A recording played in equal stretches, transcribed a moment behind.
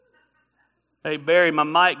Hey, Barry, my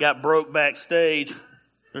mic got broke backstage.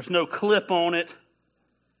 There's no clip on it.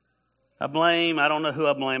 I don't know who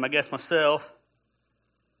I blame. I guess myself.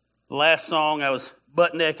 The last song, I was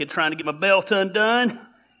butt naked trying to get my belt undone,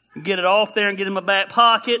 and get it off there and get it in my back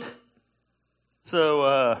pocket.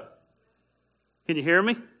 So, can you hear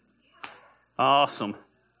me? Awesome.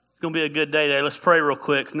 It's going to be a good day today. Let's pray real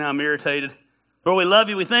quick, 'cause now I'm irritated. Lord, we love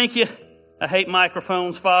you. We thank you. I hate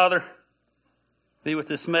microphones, Father. Be with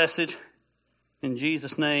this message. In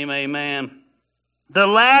Jesus' name, amen. The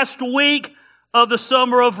last week of the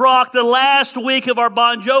Summer of Rock, the last week of our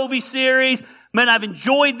Bon Jovi series. Man, I've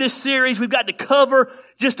enjoyed this series. We've got to cover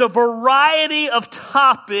just a variety of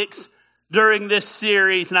topics during this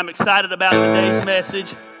series, and I'm excited about today's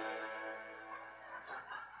message.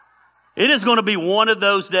 It is going to be one of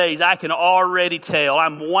those days, I can already tell.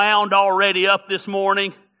 I'm wound already up this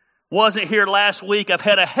morning. Wasn't here last week. I've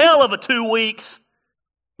had a hell of a 2 weeks.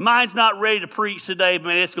 Mine's not ready to preach today, but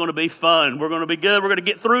man, it's going to be fun. We're going to be good. We're going to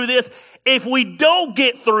get through this. If we don't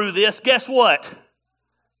get through this, guess what?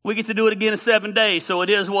 We get to do it again in 7 days, so it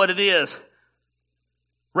is what it is.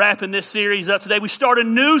 Wrapping this series up today. We start a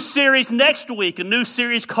new series next week, a new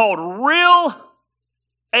series called Real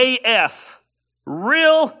AF.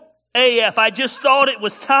 Real AF. I just thought it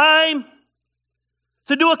was time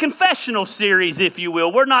to do a confessional series, if you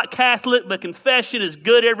will. We're not Catholic, but confession is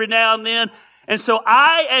good every now and then. And so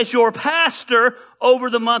I, as your pastor over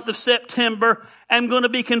the month of September, am going to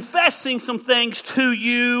be confessing some things to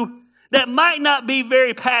you that might not be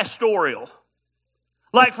very pastoral.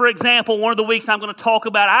 Like, for example, one of the weeks I'm going to talk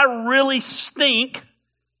about, I really stink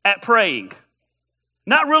at praying.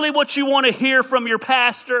 Not really what you want to hear from your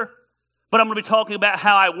pastor, but I'm going to be talking about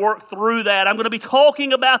how I work through that. I'm going to be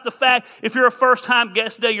talking about the fact, if you're a first-time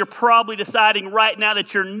guest today, you're probably deciding right now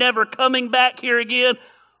that you're never coming back here again.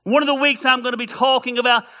 One of the weeks I'm going to be talking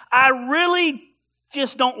about, I really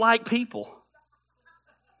just don't like people.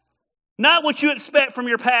 Not what you expect from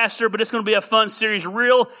your pastor, but it's going to be a fun series.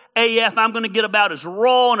 Real AF. I'm going to get about as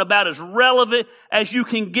raw and about as relevant as you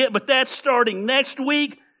can get, but that's starting next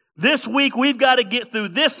week. This week we've got to get through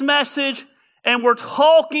this message, and we're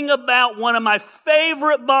talking about one of my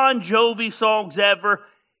favorite Bon Jovi songs ever.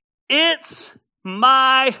 It's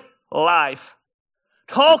My Life.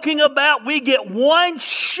 Talking about we get one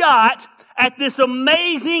shot at this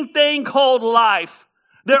amazing thing called life.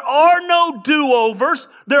 There are no do-overs.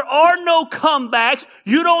 There are no comebacks.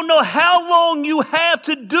 You don't know how long you have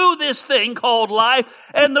to do this thing called life.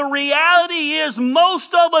 And the reality is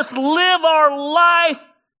most of us live our life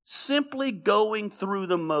simply going through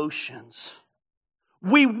the motions.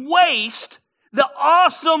 We waste the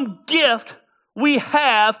awesome gift we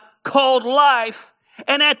have called life.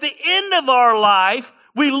 And at the end of our life,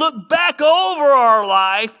 we look back over our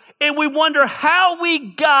life and we wonder how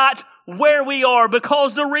we got where we are,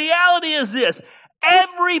 because the reality is this: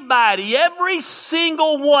 everybody, every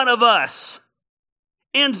single one of us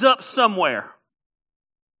ends up somewhere.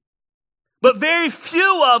 But very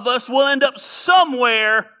few of us will end up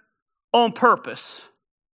somewhere on purpose.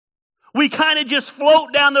 We kind of just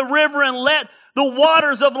float down the river and let the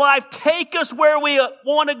waters of life take us where we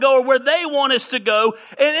want to go or where they want us to go.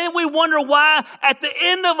 And then we wonder why at the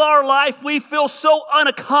end of our life we feel so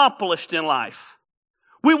unaccomplished in life.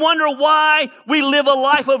 We wonder why we live a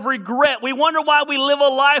life of regret. We wonder why we live a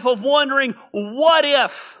life of wondering, what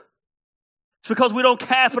if? It's because we don't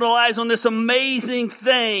capitalize on this amazing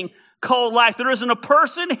thing called life. There isn't a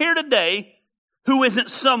person here today who isn't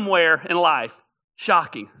somewhere in life.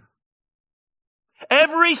 Shocking.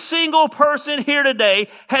 Every single person here today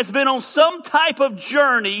has been on some type of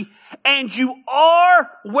journey, and you are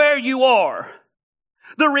where you are.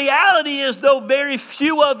 The reality is, though, very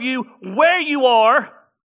few of you where you are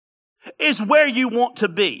is where you want to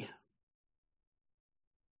be.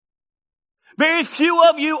 Very few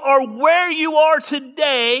of you are where you are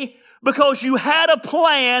today because you had a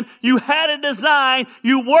plan, you had a design,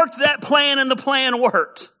 you worked that plan, and the plan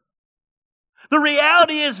worked. The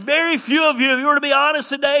reality is very few of you, if you were to be honest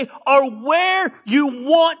today, are where you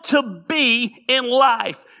want to be in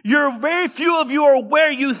life. Very few of you are where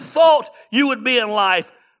you thought you would be in life.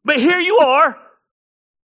 But here you are.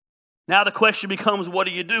 Now the question becomes, what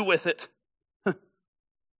do you do with it?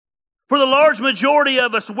 For the large majority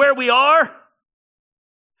of us, where we are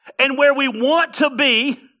and where we want to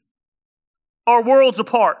be are worlds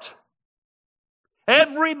apart.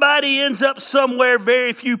 Everybody ends up somewhere.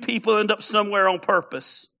 Very few people end up somewhere on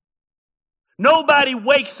purpose. Nobody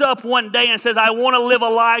wakes up one day and says, I want to live a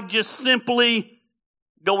life just simply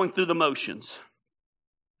going through the motions.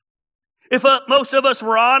 If most of us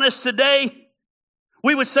were honest today,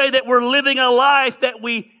 we would say that we're living a life that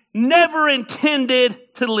we never intended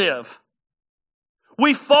to live.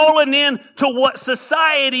 We've fallen into what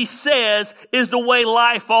society says is the way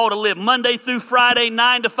life ought to live. Monday through Friday,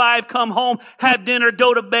 9 to 5, come home, have dinner,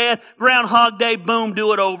 go to bed, Groundhog Day, boom,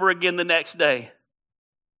 do it over again the next day.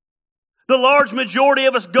 The large majority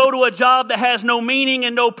of us go to a job that has no meaning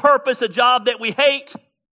and no purpose, a job that we hate,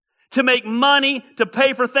 to make money, to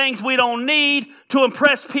pay for things we don't need, to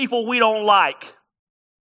impress people we don't like.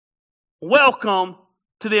 Welcome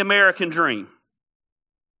to the American dream.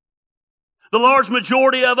 The large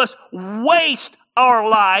majority of us waste our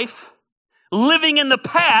life living in the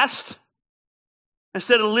past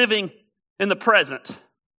instead of living in the present.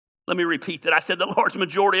 Let me repeat that. I said the large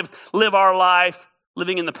majority of us live our life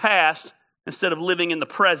living in the past instead of living in the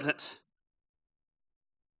present.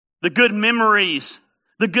 The good memories,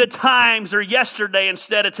 the good times are yesterday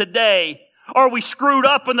instead of today. Or we screwed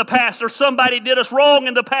up in the past, or somebody did us wrong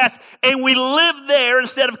in the past, and we live there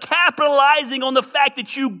instead of capitalizing on the fact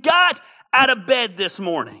that you got out of bed this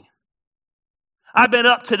morning. I've been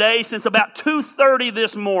up today since about 2:30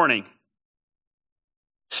 this morning,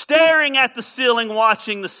 staring at the ceiling,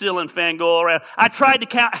 watching the ceiling fan go around. I tried to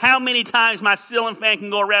count how many times my ceiling fan can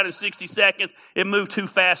go around in 60 seconds. It moved too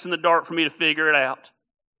fast in the dark for me to figure it out.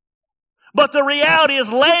 But the reality is,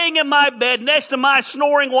 laying in my bed next to my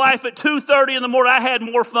snoring wife at 2:30 in the morning, I had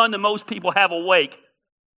more fun than most people have awake.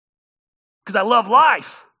 Because I love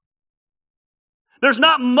life. There's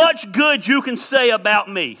not much good you can say about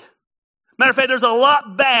me. Matter of fact, there's a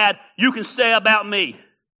lot bad you can say about me.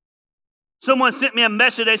 Someone sent me a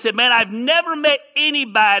message. They said, man, I've never met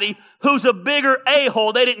anybody who's a bigger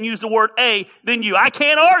a-hole. They didn't use the word a than you. I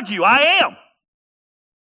can't argue. I am.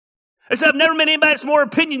 They said, I've never met anybody that's more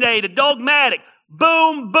opinionated, dogmatic,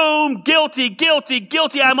 boom, boom, guilty, guilty,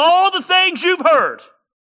 guilty. I'm all the things you've heard.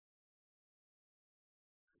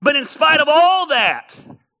 But in spite of all that,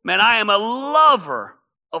 man, I am a lover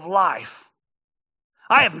of life.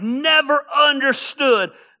 I have never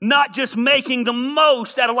understood not just making the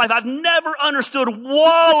most out of life. I've never understood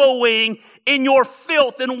wallowing in your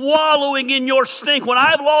filth and wallowing in your stink. When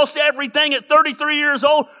I've lost everything at 33 years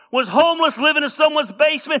old, was homeless, living in someone's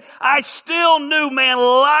basement, I still knew, man,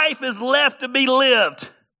 life is left to be lived.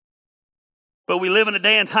 But we live in a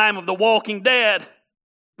day and time of the walking dead.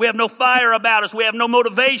 We have no fire about us. We have no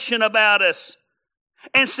motivation about us.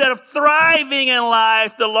 Instead of thriving in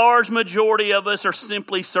life, the large majority of us are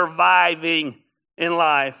simply surviving in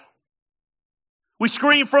life. We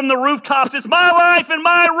scream from the rooftops, it's my life and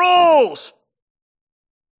my rules.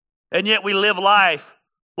 And yet we live life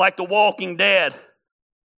like the walking dead.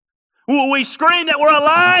 We scream that we're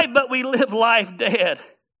alive, but we live life dead.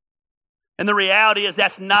 And the reality is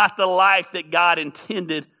that's not the life that God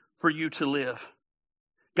intended for you to live.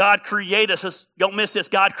 God created us, don't miss this,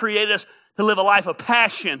 God created us to live a life of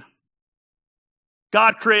passion.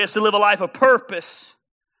 God created us to live a life of purpose.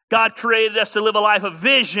 God created us to live a life of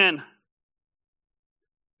vision. Let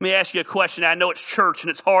me ask you a question. I know it's church and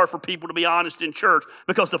it's hard for people to be honest in church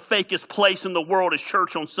because the fakest place in the world is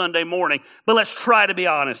church on Sunday morning. But let's try to be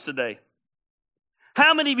honest today.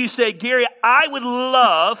 How many of you say, Gary, I would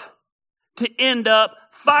love to end up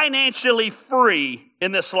financially free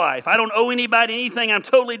in this life? I don't owe anybody anything. I'm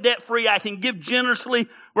totally debt free. I can give generously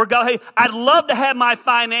where God, hey, I'd love to have my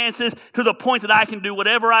finances to the point that I can do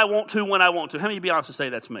whatever I want to when I want to. How many of you be honest and say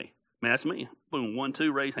that's me? Man, that's me. Boom, 1,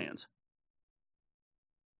 2, raise hands.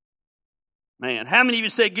 Man, how many of you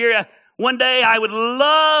say, Gary, one day I'd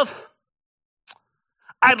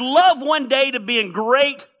love one day to be in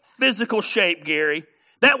great physical shape, Gary.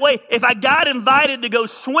 That way, if I got invited to go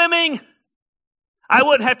swimming, I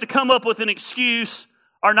wouldn't have to come up with an excuse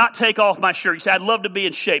or not take off my shirt. You say, I'd love to be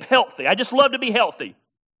in shape, healthy. I just love to be healthy.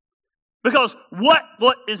 Because what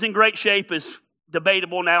is in great shape is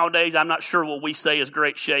debatable nowadays. I'm not sure what we say is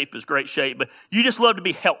great shape, but you just love to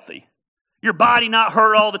be healthy. Your body not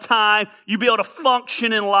hurt all the time. You be able to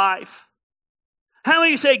function in life. How many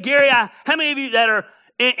of you say, Gary, how many of you that are,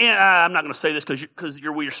 I'm not going to say this because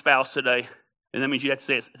you're with your spouse today. And that means you have to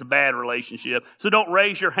say it's a bad relationship. So don't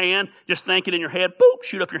raise your hand. Just think it in your head. Boop,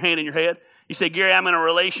 shoot up your hand in your head. You say, Gary, I'm in a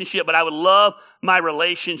relationship, but I would love my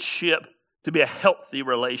relationship to be a healthy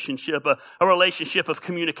relationship, a relationship of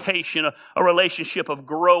communication, a relationship of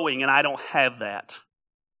growing, and I don't have that.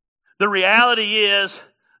 The reality is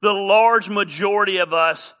the large majority of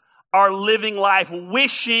us are living life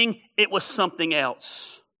wishing it was something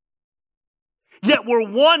else. Yet we're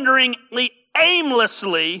wanderingly,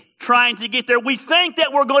 aimlessly trying to get there. We think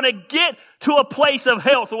that we're going to get to a place of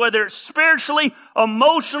health, whether it's spiritually,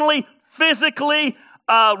 emotionally, physically,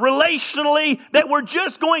 relationally, that we're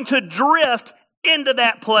just going to drift into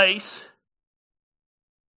that place.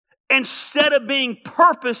 instead of being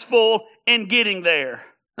purposeful in getting there.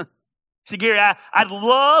 See, Gary, I'd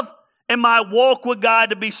love in my walk with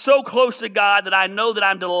God to be so close to God that I know that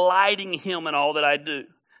I'm delighting Him in all that I do.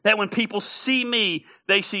 That when people see me,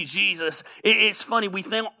 they see Jesus. It's funny, we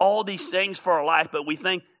think all these things for our life, but we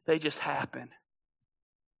think they just happen.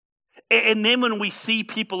 And then when we see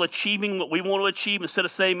people achieving what we want to achieve, instead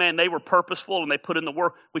of saying, man, they were purposeful and they put in the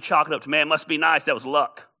work, we chalk it up to, man, must be nice, that was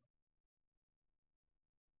luck.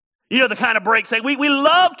 You know, the kind of break saying, we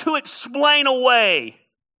love to explain away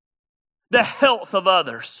the health of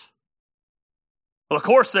others. Well, of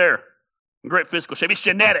course they're in great physical shape. It's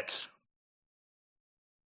genetics.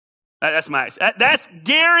 That's that's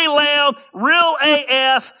Gary Lamb, real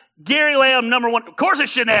AF, Gary Lamb, number one. Of course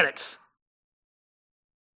it's genetics.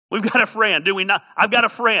 We've got a friend, do we not? I've got a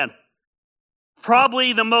friend.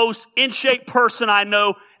 Probably the most in-shape person I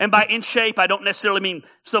know. And by in shape, I don't necessarily mean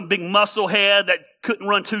some big muscle head that couldn't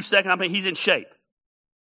run 2 seconds. I mean, he's in shape.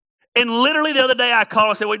 And literally the other day I called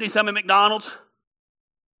and said, wait, do you see I'm at McDonald's?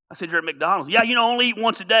 I said, you're at McDonald's? Yeah, only eat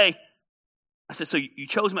once a day. I said, so you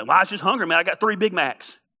chose me? Well, I was just hungry, man. I got 3 Big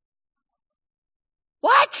Macs.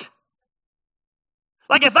 What?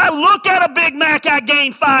 Like if I look at a Big Mac, I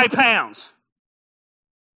gain 5 pounds.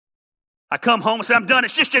 I come home and say, I'm done.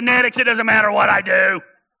 It's just genetics. It doesn't matter what I do.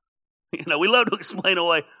 We love to explain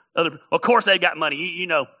away other people. Of course, they got money. You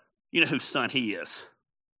know whose son he is.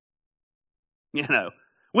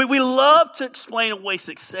 We love to explain away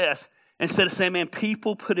success instead of saying, man,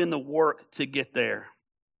 people put in the work to get there.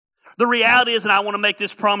 The reality is, and I want to make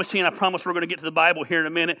this promise to you, and I promise we're going to get to the Bible here in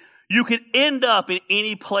a minute, you can end up in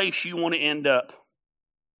any place you want to end up,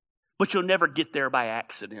 but you'll never get there by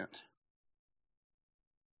accident.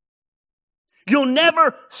 You'll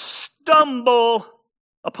never stumble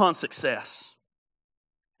upon success.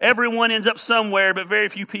 Everyone ends up somewhere, but very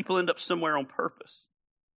few people end up somewhere on purpose.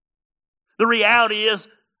 The reality is,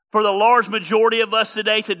 for the large majority of us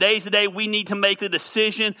today, today's the day we need to make the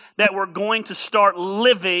decision that we're going to start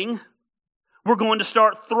living, we're going to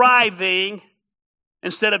start thriving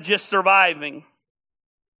instead of just surviving.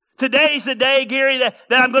 Today's the day, Gary, that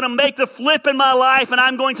I'm going to make the flip in my life and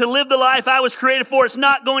I'm going to live the life I was created for. It's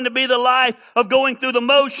not going to be the life of going through the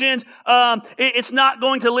motions. It's not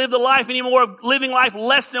going to live the life anymore of living life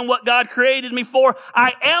less than what God created me for.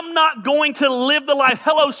 I am not going to live the life.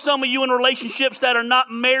 Hello, some of you in relationships that are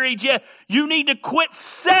not married yet. You need to quit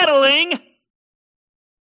settling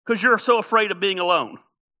because you're so afraid of being alone.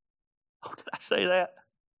 Oh, did I say that?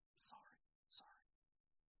 Sorry.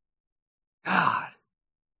 God.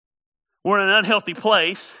 We're in an unhealthy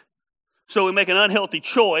place, so we make an unhealthy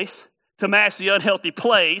choice to match the unhealthy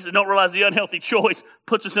place and don't realize the unhealthy choice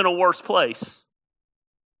puts us in a worse place.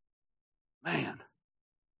 Man,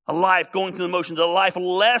 a life going through the motions, a life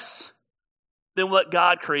less than what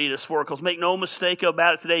God created us for. Because make no mistake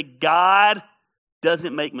about it today, God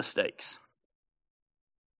doesn't make mistakes.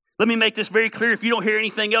 Let me make this very clear. If you don't hear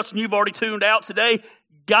anything else and you've already tuned out today,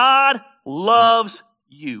 God loves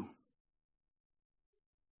you.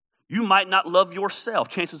 You might not love yourself.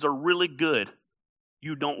 Chances are really good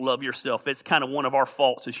you don't love yourself. It's kind of one of our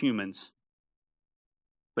faults as humans.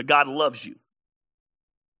 But God loves you.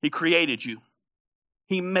 He created you.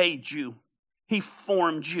 He made you. He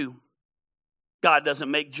formed you. God doesn't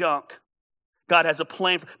make junk. God has a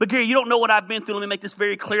plan. But Gary, you don't know what I've been through. Let me make this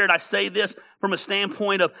very clear. And I say this from a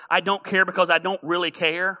standpoint of I don't care because I don't really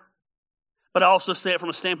care. But I also say it from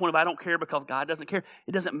a standpoint of I don't care because God doesn't care.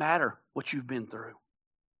 It doesn't matter what you've been through.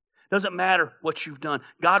 Doesn't matter what you've done.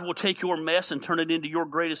 God will take your mess and turn it into your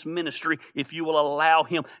greatest ministry if you will allow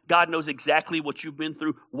Him. God knows exactly what you've been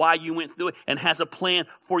through, why you went through it, and has a plan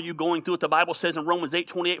for you going through it. The Bible says in Romans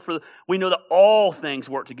 8:28, we know that all things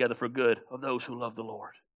work together for good of those who love the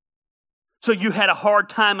Lord. So you had a hard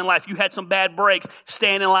time in life. You had some bad breaks.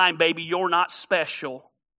 Stand in line, baby. You're not special.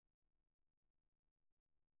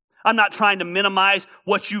 I'm not trying to minimize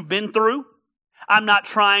what you've been through. I'm not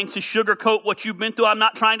trying to sugarcoat what you've been through. I'm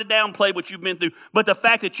not trying to downplay what you've been through. But the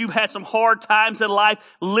fact that you've had some hard times in life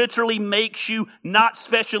literally makes you not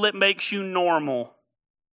special. It makes you normal.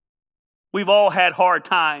 We've all had hard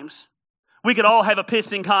times. We could all have a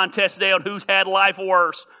pissing contest today on who's had life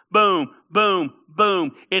worse. Boom, boom,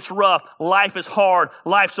 boom. It's rough. Life is hard.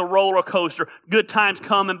 Life's a roller coaster. Good times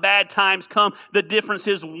come and bad times come. The difference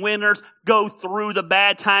is winners go through the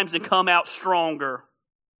bad times and come out stronger.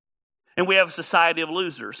 And we have a society of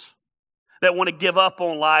losers that want to give up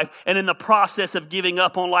on life. And in the process of giving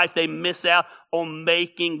up on life, they miss out on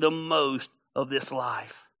making the most of this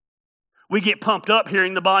life. We get pumped up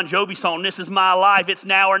hearing the Bon Jovi song, This Is My Life, It's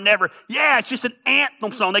Now or Never. Yeah, it's just an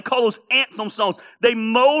anthem song. They call those anthem songs. They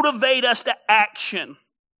motivate us to action.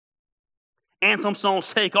 Anthem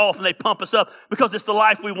songs take off and they pump us up because it's the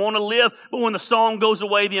life we want to live. But when the song goes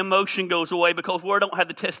away, the emotion goes away because we don't have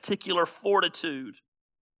the testicular fortitude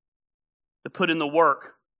to put in the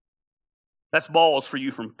work. That's balls for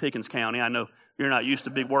you from Pickens County. I know you're not used to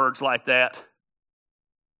big words like that.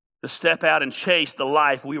 To step out and chase the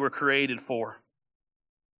life we were created for.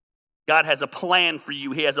 God has a plan for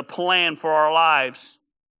you. He has a plan for our lives.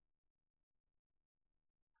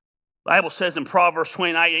 The Bible says in Proverbs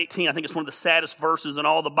 29:18, I think it's one of the saddest verses in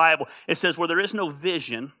all the Bible. It says, where there is no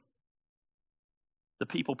vision, the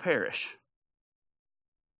people perish.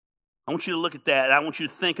 I want you to look at that, and I want you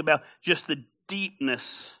to think about just the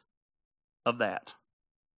deepness of that.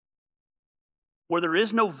 Where there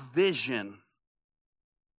is no vision,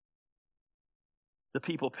 the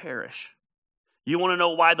people perish. You want to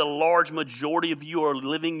know why the large majority of you are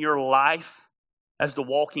living your life as the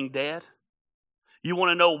walking dead? You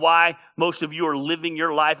want to know why most of you are living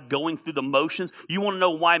your life going through the motions? You want to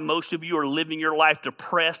know why most of you are living your life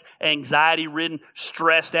depressed, anxiety-ridden,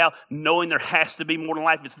 stressed out, knowing there has to be more than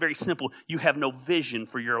life? It's very simple. You have no vision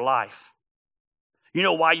for your life. You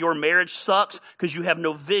know why your marriage sucks? Because you have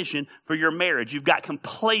no vision for your marriage. You've got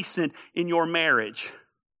complacent in your marriage.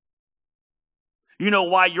 You know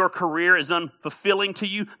why your career is unfulfilling to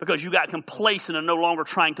you? Because you got complacent and no longer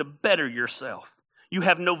trying to better yourself. You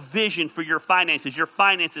have no vision for your finances. Your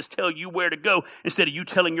finances tell you where to go instead of you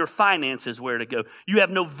telling your finances where to go. You have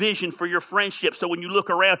no vision for your friendships. So when you look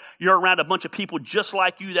around, you're around a bunch of people just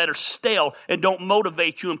like you that are stale and don't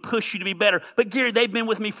motivate you and push you to be better. But Gary, they've been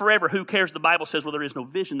with me forever. Who cares? The Bible says, well, there is no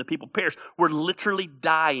vision. The people perish. We're literally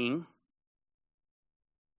dying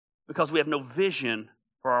because we have no vision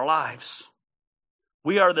for our lives.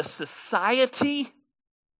 We are the society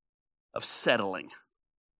of settling.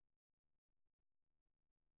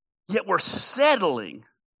 Yet we're settling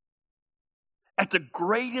at the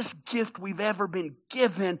greatest gift we've ever been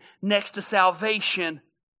given next to salvation,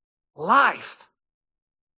 life.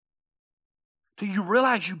 Do you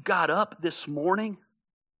realize you got up this morning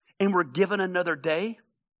and were given another day?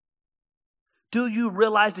 Do you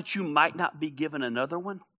realize that you might not be given another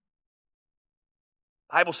one?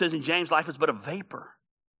 The Bible says in James, life is but a vapor.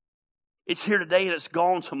 It's here today and it's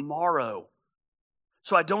gone tomorrow.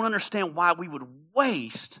 So I don't understand why we would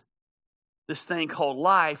waste this thing called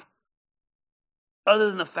life other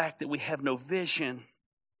than the fact that we have no vision.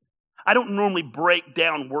 I don't normally break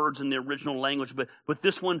down words in the original language, but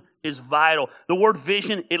this one is vital. The word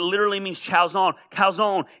vision, it literally means chauzon.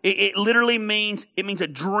 Chauzon, it literally means a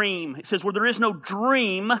dream. It says where there is no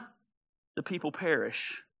dream, the people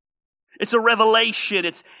perish. It's a revelation.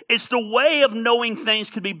 It's the way of knowing things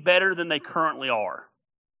could be better than they currently are.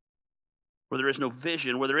 Where there is no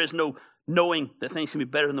vision, where there is no knowing that things can be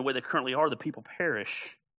better than the way they currently are, the people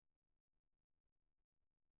perish.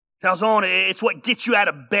 Chauzon, it's what gets you out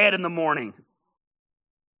of bed in the morning.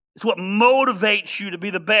 It's what motivates you to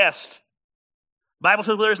be the best. The Bible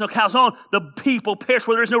says where there is no chauzon, the people perish.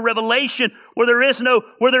 Where there is no revelation, where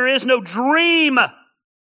there is no dream,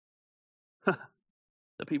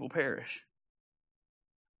 the people perish.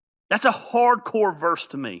 That's a hardcore verse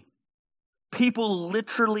to me. People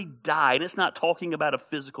literally die, and it's not talking about a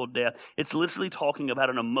physical death. It's literally talking about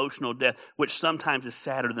an emotional death, which sometimes is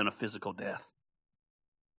sadder than a physical death.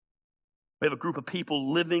 We have a group of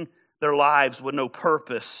people living their lives with no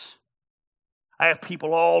purpose. I have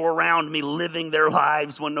people all around me living their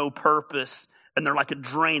lives with no purpose, and they're like a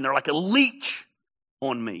drain. They're like a leech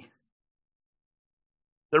on me.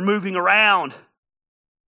 They're moving around.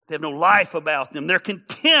 They have no life about them. They're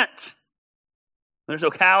content. There's no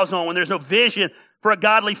chauzon, when there's no vision for a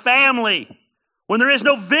godly family. When there is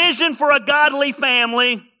no vision for a godly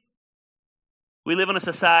family, we live in a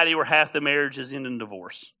society where half the marriages end in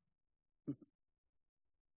divorce. When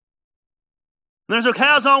there's no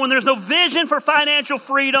chauzon, when there's no vision for financial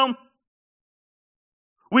freedom,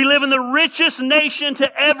 we live in the richest nation to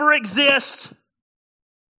ever exist.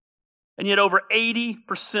 And yet over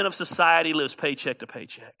 80% of society lives paycheck to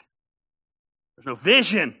paycheck. There's no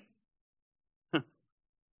vision.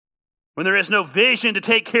 When there is no vision to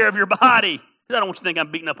take care of your body. I don't want you to think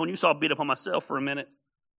I'm beating up on you, so I'll beat up on myself for a minute.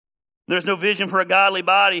 There's no vision for a godly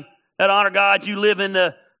body that honor God. You live in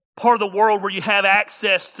the part of the world where you have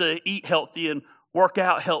access to eat healthy and work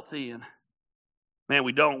out healthy. And man,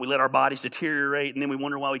 we don't. We let our bodies deteriorate, and then we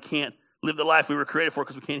wonder why we can't live the life we were created for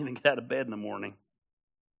because we can't even get out of bed in the morning.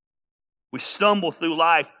 We stumble through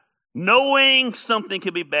life knowing something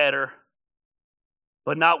could be better,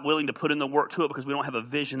 but not willing to put in the work to it because we don't have a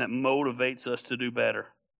vision that motivates us to do better.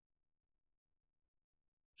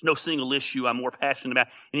 There's no single issue I'm more passionate about.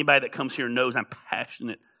 Anybody that comes here knows I'm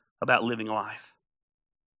passionate about living life.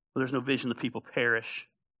 Where there's no vision, the people perish.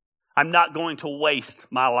 I'm not going to waste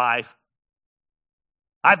my life.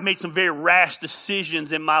 I've made some very rash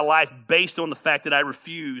decisions in my life based on the fact that I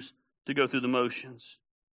refuse to go through the motions.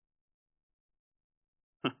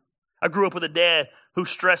 I grew up with a dad who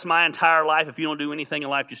stressed my entire life, if you don't do anything in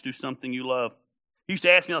life, just do something you love. He used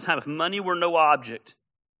to ask me all the time, if money were no object,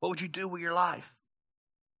 what would you do with your life?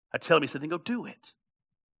 I'd tell him, he said, then go do it.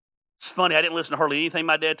 It's funny, I didn't listen to hardly anything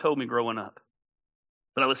my dad told me growing up,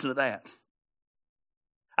 but I listened to that.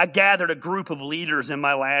 I gathered a group of leaders in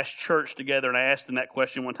my last church together, and I asked them that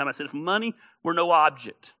question one time. I said, if money were no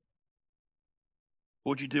object,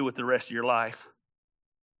 what would you do with the rest of your life?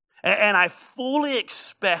 And I fully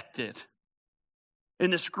expected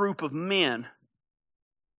in this group of men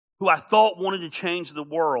who I thought wanted to change the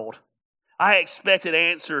world, I expected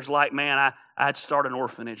answers like, man, I'd start an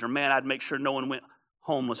orphanage, or man, I'd make sure no one went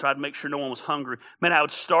homeless, or I'd make sure no one was hungry. Man, I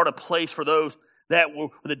would start a place for those that were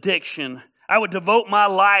with addiction. I would devote my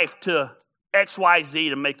life to XYZ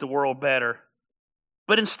to make the world better.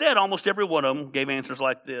 But instead, almost every one of them gave answers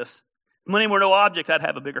like this. If money were no object, I'd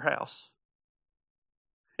have a bigger house.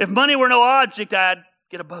 If money were no object, I'd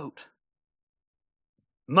get a boat.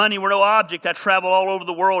 Money were no object, I'd travel all over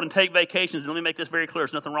the world and take vacations. And let me make this very clear.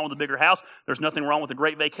 There's nothing wrong with a bigger house. There's nothing wrong with a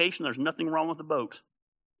great vacation. There's nothing wrong with a boat.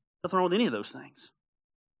 Nothing wrong with any of those things.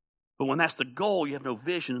 But when that's the goal, you have no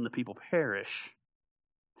vision and the people perish.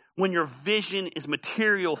 When your vision is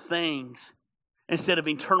material things instead of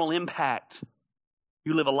eternal impact,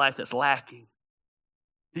 you live a life that's lacking.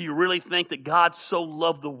 Do you really think that God so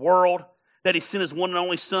loved the world that He sent His one and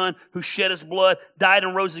only Son who shed His blood, died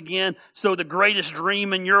and rose again, so the greatest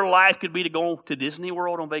dream in your life could be to go to Disney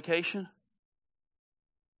World on vacation?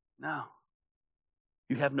 No.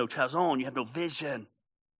 You have no chazon, you have no vision,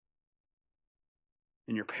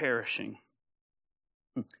 and you're perishing.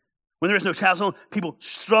 When there is no chazon, people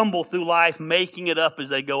stumble through life, making it up as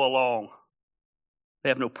they go along. They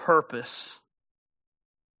have no purpose.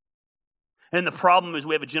 And the problem is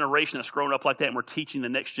we have a generation that's grown up like that, and we're teaching the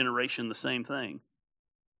next generation the same thing.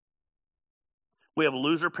 We have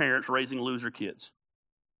loser parents raising loser kids.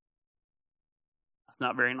 That's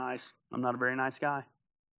not very nice. I'm not a very nice guy.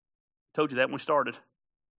 I told you that when we started.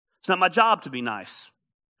 It's not my job to be nice.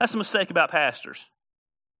 That's a mistake about pastors.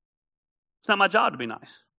 It's not my job to be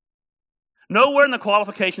nice. Nowhere in the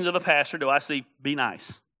qualifications of a pastor do I see be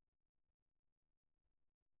nice.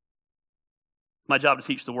 My job to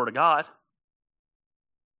teach the Word of God.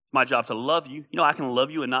 My job to love you. You know, I can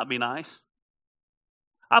love you and not be nice.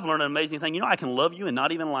 I've learned an amazing thing. You know, I can love you and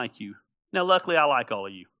not even like you. Now, luckily, I like all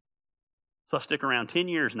of you. So I stick around 10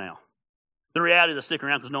 years now. The reality is I stick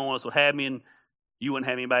around because no one else will have me and you wouldn't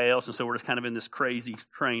have anybody else. And so we're just kind of in this crazy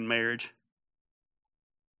train marriage.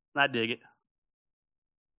 And I dig it.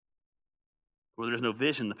 Where there's no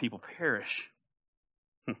vision, the people perish.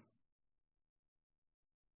 We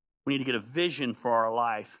need to get a vision for our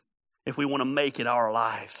life if we want to make it our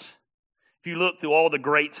lives. If you look through all the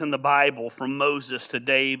greats in the Bible, from Moses to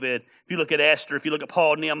David, if you look at Esther, if you look at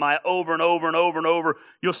Paul, Nehemiah, over and over and over and over,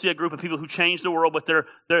 you'll see a group of people who changed the world, but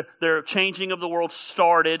their changing of the world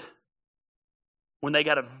started when they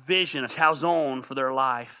got a vision, a chazon for their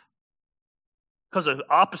life. Because the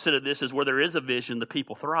opposite of this is where there is a vision, the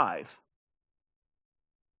people thrive.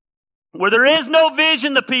 Where there is no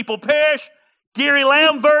vision, the people perish. Gary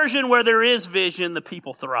Lamb version, where there is vision, the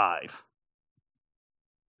people thrive.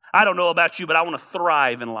 I don't know about you, but I want to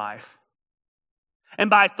thrive in life. And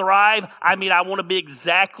by thrive, I mean I want to be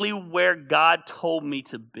exactly where God told me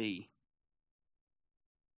to be.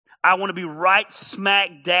 I want to be right smack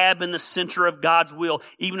dab in the center of God's will.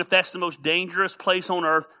 Even if that's the most dangerous place on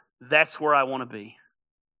earth, that's where I want to be.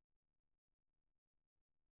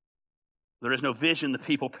 There is no vision, the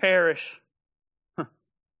people perish.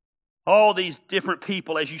 All these different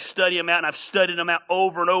people, as you study them out, and I've studied them out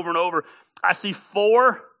over and over and over, I see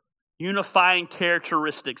 4 unifying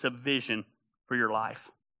characteristics of vision for your life.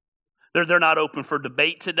 They're not open for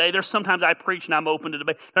debate today. There's sometimes I preach and I'm open to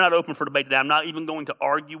debate. They're not open for debate today. I'm not even going to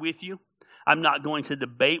argue with you. I'm not going to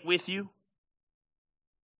debate with you.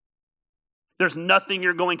 There's nothing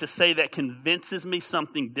you're going to say that convinces me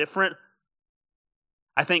something different.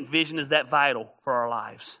 I think vision is that vital for our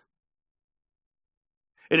lives.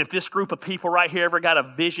 And if this group of people right here ever got a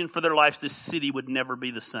vision for their lives, this city would never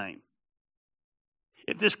be the same.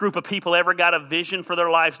 If this group of people ever got a vision for their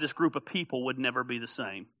lives, this group of people would never be the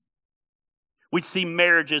same. We'd see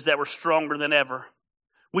marriages that were stronger than ever.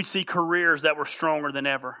 We'd see careers that were stronger than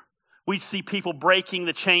ever. We'd see people breaking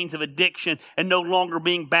the chains of addiction and no longer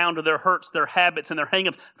being bound to their hurts, their habits, and their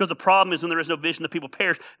hang-ups. Because the problem is when there is no vision, the people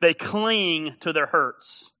perish. They cling to their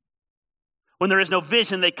hurts. When there is no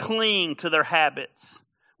vision, they cling to their habits.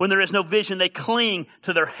 When there is no vision, they cling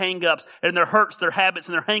to their hang-ups, and their hurts, their habits,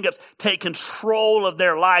 and their hang-ups take control of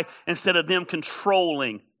their life instead of them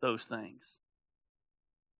controlling those things.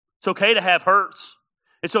 It's okay to have hurts.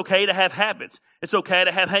 It's okay to have habits. It's okay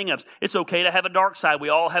to have hang-ups. It's okay to have a dark side. We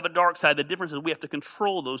all have a dark side. The difference is we have to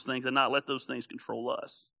control those things and not let those things control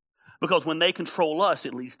us. Because when they control us,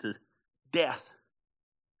 it leads to death.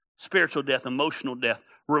 Spiritual death, emotional death,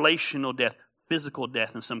 relational death, physical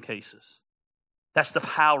death in some cases. That's the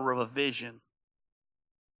power of a vision.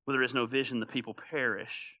 Where there is no vision, the people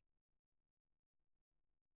perish.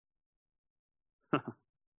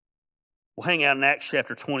 We'll hang out in Acts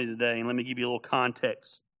chapter 20 today, and let me give you a little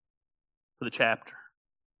context for the chapter.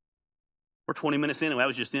 We're 20 minutes in, and that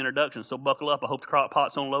was just the introduction, so buckle up. I hope the crock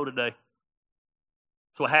pot's on low today.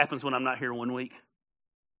 That's what happens when I'm not here 1 week.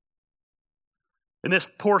 In this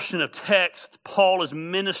portion of text, Paul is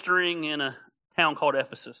ministering in a town called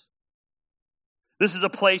Ephesus. This is a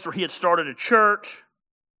place where he had started a church.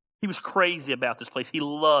 He was crazy about this place. He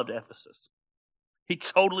loved Ephesus. He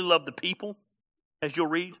totally loved the people, as you'll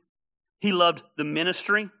read. He loved the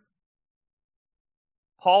ministry.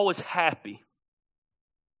 Paul was happy.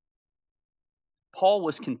 Paul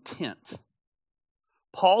was content.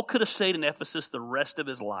 Paul could have stayed in Ephesus the rest of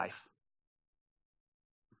his life.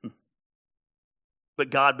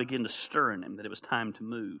 But God began to stir in him that it was time to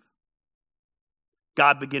move.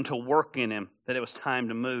 God began to work in him that it was time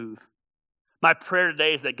to move. My prayer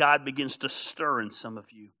today is that God begins to stir in some of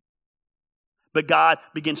you. But God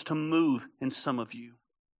begins to move in some of you.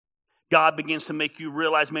 God begins to make you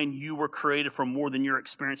realize, man, you were created for more than you're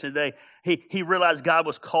experiencing today. He realized God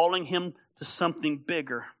was calling him to something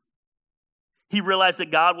bigger. He realized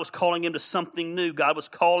that God was calling him to something new. God was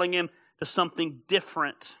calling him to something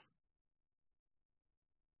different.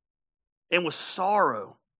 And with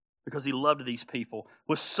sorrow, because he loved these people,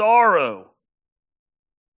 with sorrow,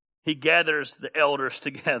 he gathers the elders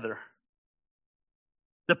together.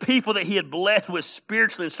 The people that he had blessed with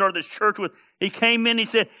spiritually and started this church with, he came in, he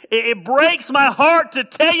said, it breaks my heart to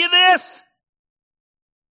tell you this,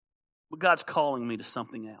 but God's calling me to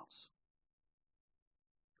something else.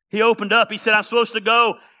 He opened up, he said, I'm supposed to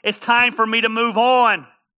go. It's time for me to move on.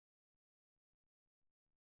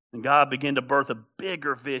 And God began to birth a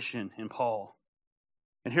bigger vision in Paul.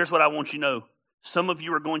 And here's what I want you to know. Some of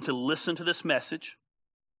you are going to listen to this message.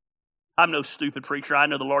 I'm no stupid preacher. I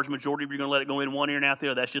know the large majority of you are going to let it go in one ear and out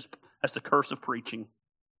the other. That's the curse of preaching.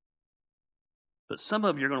 But some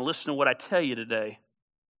of you are going to listen to what I tell you today,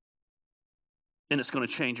 and it's going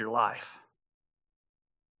to change your life.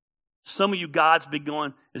 Some of you,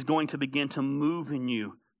 is going to begin to move in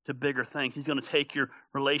you to bigger things. He's going to take your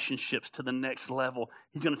relationships to the next level.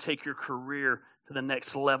 He's going to take your career to the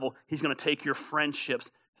next level. He's going to take your friendships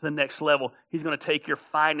to the next level. He's going to take your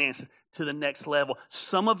finances to the next level.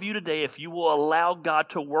 Some of you today, if you will allow God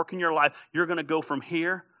to work in your life, you're going to go from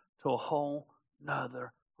here to a whole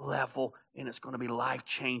nother level, and it's going to be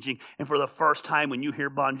life-changing. And for the first time, when you hear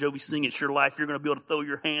Bon Jovi sing It's Your Life, you're going to be able to throw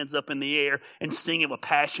your hands up in the air and sing it with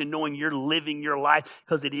passion, knowing you're living your life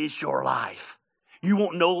because it is your life. You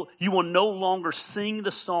will no longer sing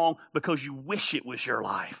the song because you wish it was your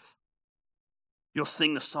life. You'll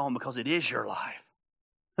sing the song because it is your life.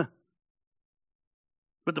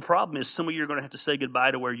 But the problem is some of you are going to have to say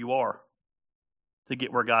goodbye to where you are to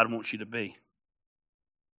get where God wants you to be.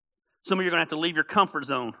 Some of you are going to have to leave your comfort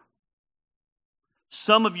zone.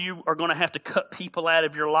 Some of you are going to have to cut people out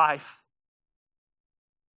of your life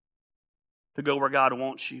to go where God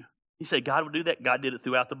wants you. You say, God would do that? God did it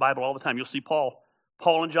throughout the Bible all the time. You'll see Paul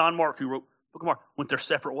and John Mark, who wrote the book of Mark, went their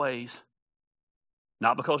separate ways.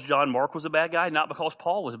 Not because John Mark was a bad guy, not because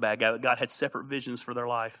Paul was a bad guy, but God had separate visions for their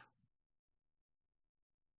life.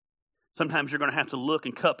 Sometimes you're going to have to look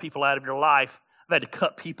and cut people out of your life. I've had to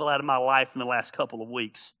cut people out of my life in the last couple of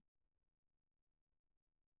weeks.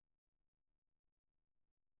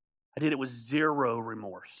 I did it with zero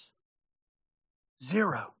remorse.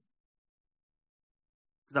 Zero.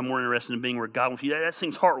 Because I'm more interested in being where God wants you. That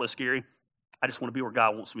seems heartless, Gary. I just want to be where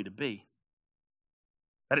God wants me to be.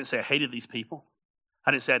 I didn't say I hated these people.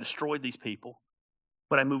 I didn't say I destroyed these people.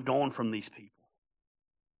 But I moved on from these people.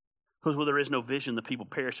 Because where there is no vision, the people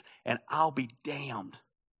perish. And I'll be damned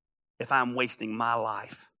if I'm wasting my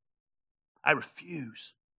life. I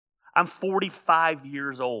refuse. I'm 45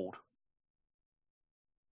 years old.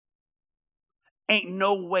 Ain't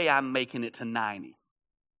no way I'm making it to 90.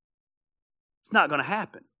 It's not going to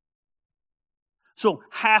happen. So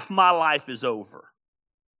half my life is over.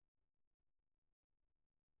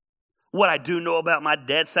 What I do know about my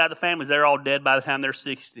dad's side of the family is they're all dead by the time they're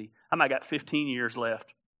 60. I might got 15 years left.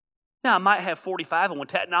 Now, I might have 45, and with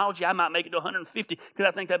technology, I might make it to 150 because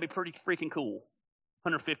I think that'd be pretty freaking cool.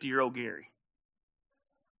 150-year-old Gary.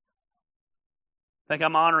 I think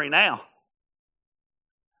I'm honoring now.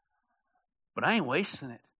 But I ain't wasting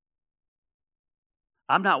it.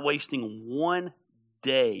 I'm not wasting one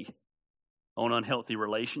day on unhealthy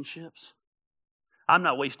relationships. I'm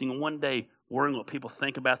not wasting one day worrying what people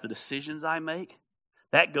think about the decisions I make.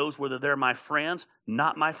 That goes whether they're my friends,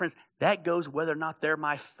 not my friends. That goes whether or not they're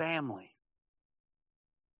my family.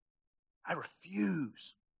 I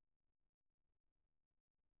refuse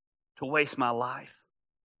to waste my life.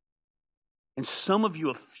 And some of you,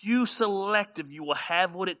 a few selective, you will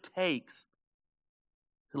have what it takes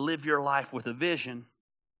to live your life with a vision.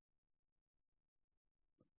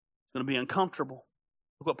 It's going to be uncomfortable.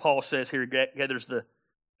 Look what Paul says here. He gathers the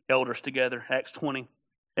elders together, Acts 20.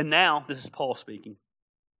 And now, this is Paul speaking.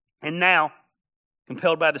 And now,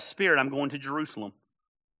 compelled by the Spirit, I'm going to Jerusalem.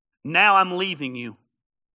 Now I'm leaving you.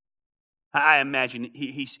 I imagine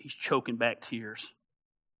he's choking back tears.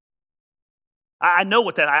 I know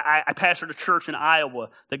what that, I pastored a church in Iowa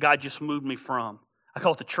that God just moved me from. I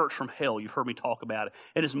call it the church from hell. You've heard me talk about it.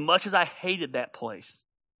 And as much as I hated that place,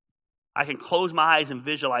 I can close my eyes and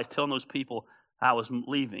visualize telling those people I was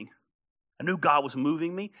leaving. I knew God was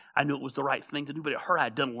moving me. I knew it was the right thing to do, but it hurt. I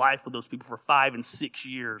had done life with those people for 5 and 6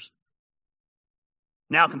 years.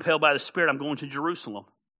 Now, compelled by the Spirit, I'm going to Jerusalem.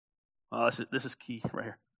 This is key right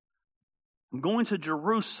here. I'm going to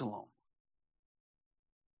Jerusalem,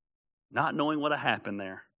 not knowing what happened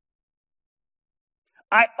there.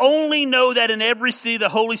 I only know that in every city the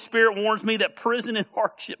Holy Spirit warns me that prison and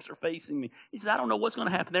hardships are facing me. He says, I don't know what's going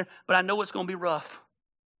to happen there, but I know it's going to be rough.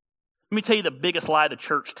 Let me tell you the biggest lie the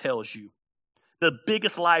church tells you. The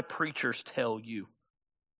biggest lie preachers tell you.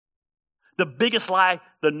 The biggest lie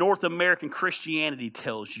the North American Christianity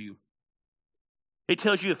tells you. It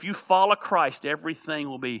tells you if you follow Christ, everything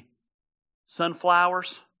will be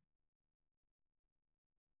sunflowers,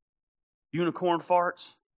 unicorn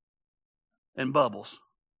farts, and bubbles.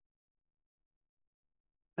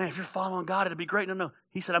 Man, if you're following God, it'll be great. No.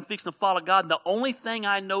 He said, I'm fixing to follow God, and the only thing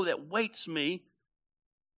I know that waits me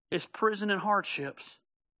is prison and hardships.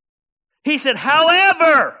 He said,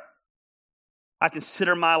 however, I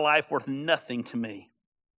consider my life worth nothing to me.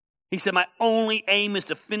 He said, my only aim is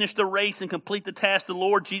to finish the race and complete the task the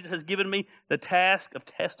Lord Jesus has given me, the task of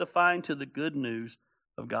testifying to the good news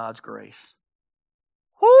of God's grace.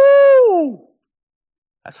 Woo!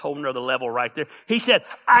 That's a whole nother level right there. He said,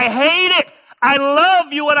 I hate it. I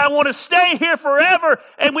love you and I want to stay here forever.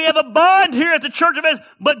 And we have a bond here at the Church of Ephesus.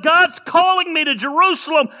 But God's calling me to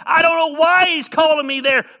Jerusalem. I don't know why He's calling me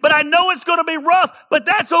there. But I know it's going to be rough. But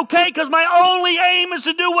that's okay because my only aim is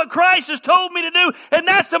to do what Christ has told me to do. And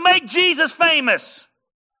that's to make Jesus famous.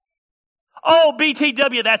 Oh,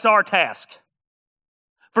 BTW, that's our task.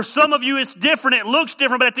 For some of you, it's different. It looks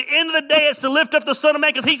different. But at the end of the day, it's to lift up the Son of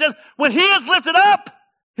Man. Because He says, when He is lifted up,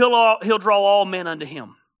 He'll draw all men unto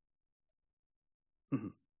Him.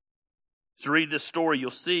 To read this story, you'll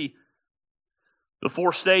see the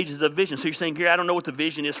 4 stages of vision. So you're saying, Gary, I don't know what the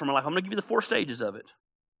vision is for my life. I'm going to give you the 4 stages of it.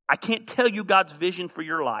 I can't tell you God's vision for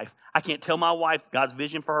your life. I can't tell my wife God's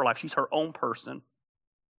vision for her life. She's her own person.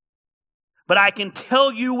 But I can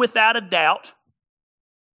tell you without a doubt,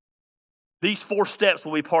 these 4 steps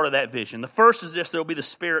will be part of that vision. The first is this: there will be the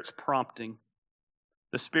Spirit's prompting.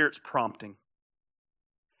 The Spirit's prompting.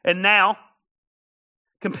 And now,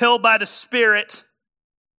 compelled by the Spirit,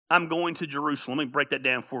 I'm going to Jerusalem. Let me break that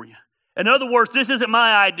down for you. In other words, this isn't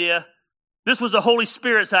my idea. This was the Holy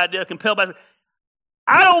Spirit's idea, compelled by...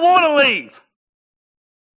 I don't want to leave.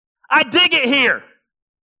 I dig it here.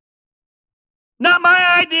 Not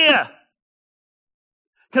my idea.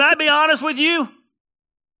 Can I be honest with you?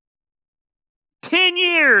 10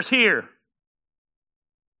 years here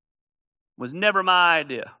was never my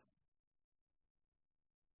idea.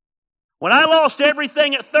 When I lost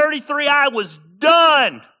everything at 33, I was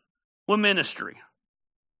done with ministry.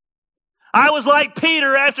 I was like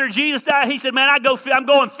Peter after Jesus died. He said, man, I'm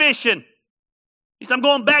going fishing. He said, I'm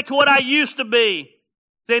going back to what I used to be.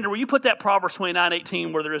 Xander, will you put that Proverbs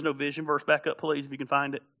 29:18 where there is no vision verse back up, please, if you can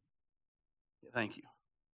find it? Yeah, thank you.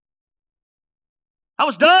 I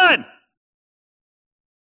was done.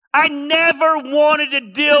 I never wanted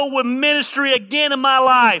to deal with ministry again in my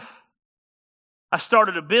life. I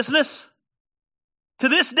started a business. To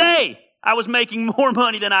this day, I was making more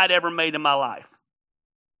money than I'd ever made in my life.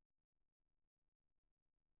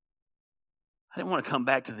 I didn't want to come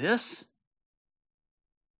back to this.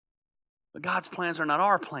 But God's plans are not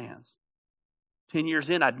our plans. 10 years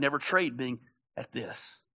in, I'd never trade being at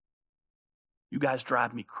this. You guys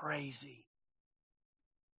drive me crazy.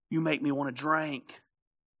 You make me want to drink.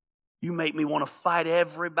 You make me want to fight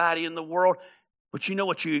everybody in the world. But you know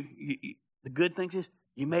what the good thing is?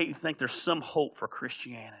 You make me think there's some hope for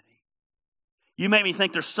Christianity. You make me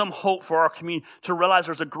think there's some hope for our community, to realize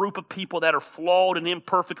there's a group of people that are flawed and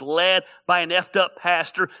imperfect, led by an effed up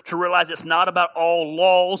pastor, to realize it's not about all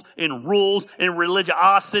laws and rules and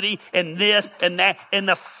religiosity and this and that and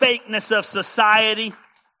the fakeness of society.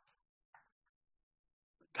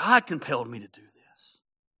 God compelled me to do this.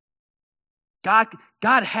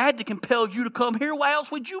 God had to compel you to come here. Why else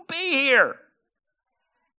would you be here?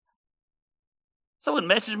 Someone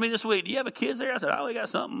messaged me this week, do you have a kid there? I said, we got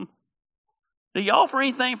something. Do you offer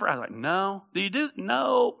anything for? I was like, no. Do you do?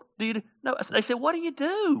 No. Do you do? No. They said, what do you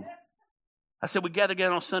do? I said, we gather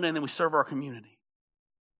together on Sunday and then we serve our community.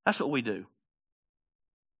 That's what we do.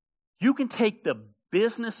 You can take the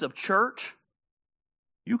business of church.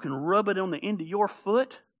 You can rub it on the end of your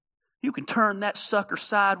foot. You can turn that sucker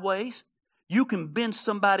sideways. You can bend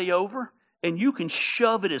somebody over and you can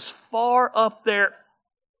shove it as far up there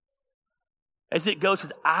as it goes.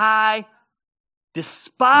 I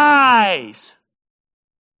despise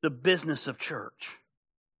the business of church.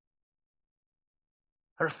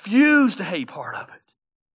 I refuse to hate part of it.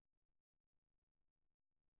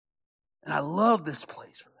 And I love this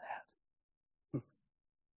place for that.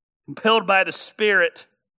 Compelled by the Spirit.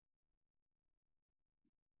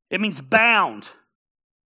 It means bound.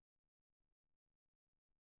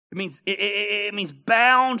 It means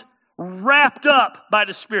bound, wrapped up by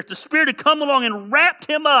the Spirit. The Spirit had come along and wrapped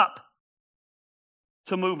him up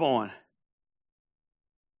to move on.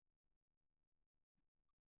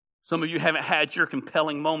 Some of you haven't had your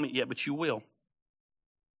compelling moment yet, but you will.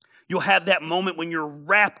 You'll have that moment when you're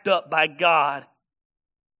wrapped up by God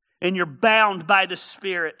and you're bound by the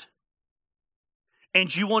Spirit.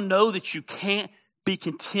 And you will know that you can't be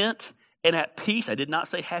content and at peace. I did not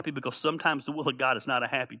say happy because sometimes the will of God is not a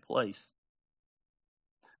happy place.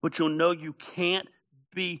 But you'll know you can't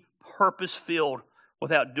be purpose-filled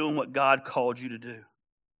without doing what God called you to do.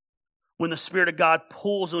 When the Spirit of God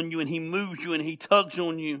pulls on you and He moves you and He tugs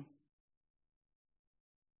on you.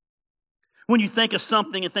 When you think of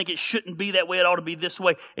something and think it shouldn't be that way, it ought to be this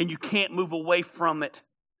way, and you can't move away from it,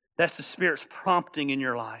 that's the Spirit's prompting in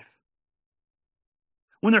your life.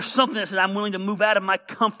 When there's something that says, I'm willing to move out of my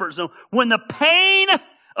comfort zone. When the pain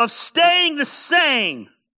of staying the same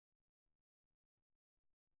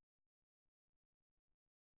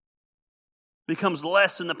becomes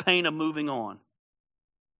less than the pain of moving on.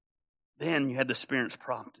 Then you have the Spirit's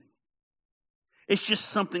prompting. It's just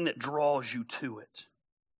something that draws you to it.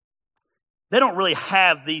 They don't really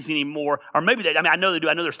have these anymore. Or maybe I know they do.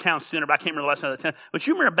 I know there's town center, but I can't remember the last time town. But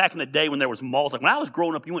you remember back in the day when there was malls. Like when I was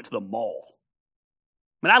growing up, you went to the mall.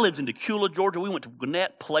 When I lived in Decula, Georgia, we went to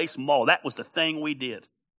Gwinnett Place Mall. That was the thing we did.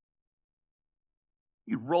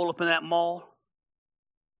 You'd roll up in that mall.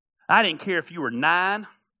 I didn't care if you were 9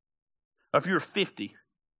 or if you were 50.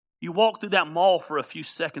 You walked through that mall for a few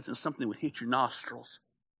seconds and something would hit your nostrils.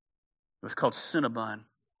 It was called Cinnabon.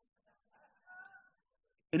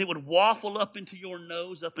 And it would waffle up into your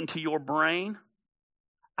nose, up into your brain.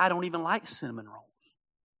 I don't even like cinnamon rolls.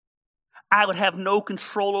 I would have no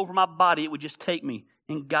control over my body. It would just take me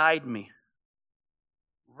and guide me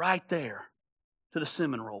right there to the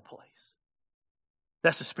cinnamon roll place.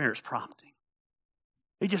 That's the Spirit's prompting.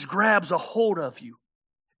 It just grabs a hold of you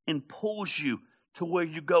and pulls you to where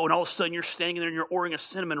you go. And all of a sudden you're standing there and you're ordering a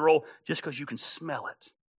cinnamon roll just because you can smell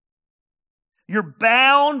it. You're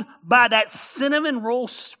bound by that cinnamon roll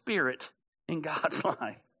spirit in God's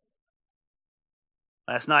life.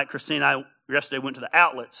 Last night, Christine and I yesterday went to the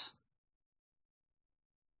outlets.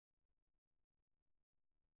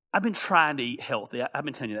 I've been trying to eat healthy. I've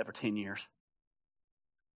been telling you that for 10 years.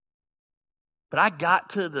 But I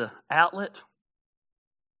got to the outlet,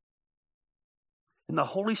 and the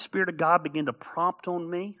Holy Spirit of God began to prompt on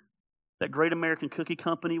me. That Great American Cookie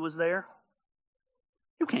Company was there.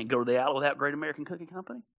 You can't go to the outlet without Great American Cookie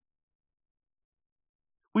Company.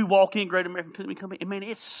 We walk in Great American Cookie Company, and man,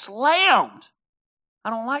 it's slammed.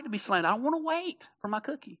 I don't like to be slammed. I don't want to wait for my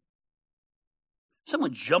cookie.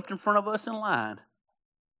 Someone jumped in front of us in line.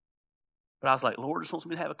 But I was like, Lord just wants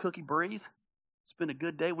me to have a cookie, breathe. It's been a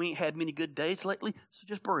good day. We ain't had many good days lately, so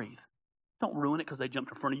just breathe. Don't ruin it because they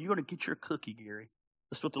jumped in front of you. You're going to get your cookie, Gary.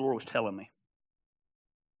 That's what the Lord was telling me.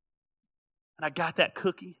 And I got that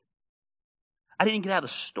cookie. I didn't get out of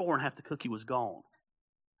the store and half the cookie was gone.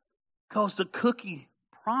 Because the cookie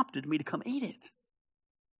prompted me to come eat it.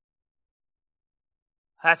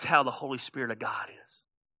 That's how the Holy Spirit of God is.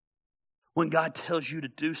 When God tells you to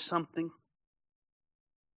do something,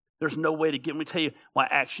 there's no way to get. Let me tell you why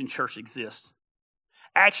Action Church exists.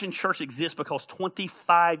 Action Church exists because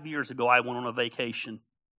 25 years ago I went on a vacation.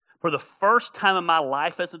 For the first time in my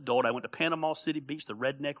life as an adult, I went to Panama City Beach, the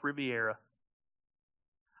Redneck Riviera.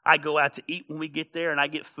 I go out to eat when we get there, and I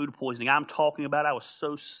get food poisoning. I'm talking about I was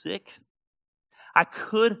so sick. I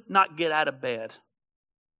could not get out of bed.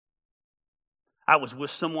 I was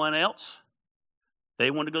with someone else.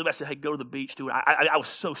 They wanted to go to the beach. I said, hey, go to the beach, dude. I was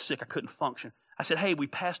so sick I couldn't function. I said, hey, we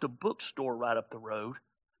passed a bookstore right up the road.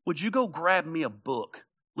 Would you go grab me a book?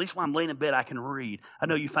 At least while I'm laying in bed, I can read. I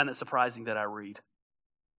know you find that surprising that I read.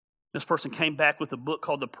 This person came back with a book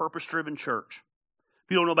called The Purpose-Driven Church.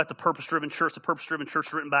 If you don't know about The Purpose-Driven Church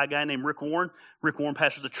is written by a guy named Rick Warren. Rick Warren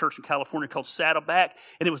pastors a church in California called Saddleback,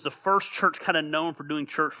 and it was the first church kind of known for doing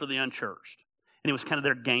church for the unchurched. And it was kind of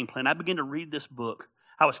their game plan. I began to read this book.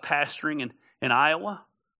 I was pastoring in Iowa,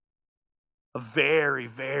 a very,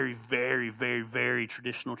 very, very, very, very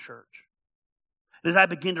traditional church. And as I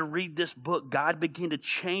began to read this book, God began to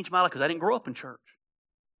change my life because I didn't grow up in church.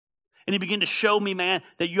 And He began to show me, man,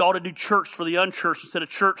 that you ought to do church for the unchurched instead of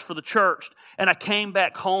church for the churched. And I came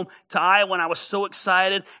back home to Iowa and I was so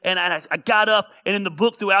excited. And I got up, and in the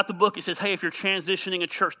book, throughout the book, it says, hey, if you're transitioning a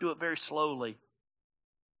church, do it very slowly.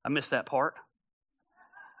 I missed that part.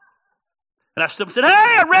 And I stood up and said, hey,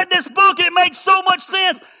 I read this book and it makes so much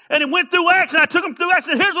sense. And it went through Acts, and I took them through Acts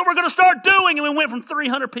and said, here's what we're going to start doing. And we went from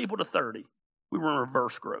 300 people to 30. We were in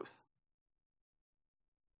reverse growth.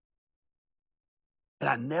 And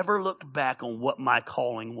I never looked back on what my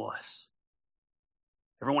calling was.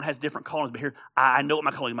 Everyone has different callings, but here, I know what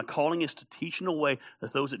my calling is. My calling is to teach in a way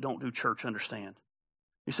that those that don't do church understand.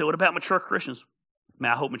 You say, what about mature Christians?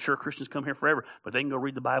 Man, I hope mature Christians come here forever, but they can go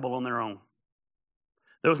read the Bible on their own.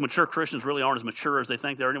 Those mature Christians really aren't as mature as they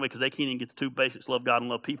think they are anyway, because they can't even get the two basics, love God and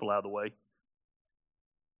love people, out of the way.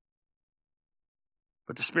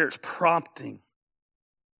 But the Spirit's prompting.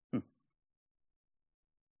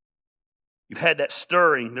 You've had that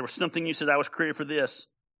stirring. There was something you said, I was created for this.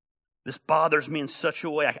 This bothers me in such a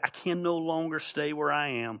way. I can no longer stay where I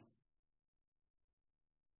am.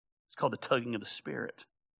 It's called the tugging of the Spirit.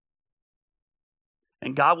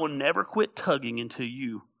 And God will never quit tugging until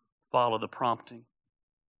you follow the prompting.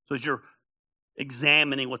 So as you're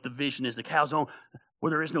examining what the vision is, the cow's own, where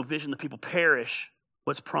there is no vision, the people perish.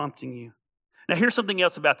 What's prompting you? Now here's something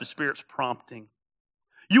else about the Spirit's prompting.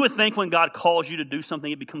 You would think when God calls you to do something,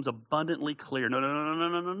 it becomes abundantly clear. No.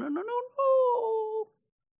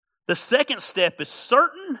 The second step is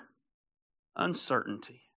certain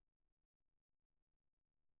uncertainty.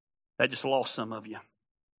 That just lost some of you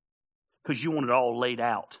because you want it all laid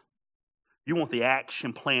out. You want the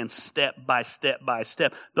action plan step by step by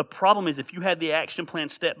step. The problem is if you had the action plan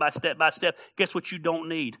step by step by step, guess what you don't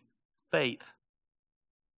need? Faith.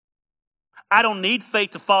 I don't need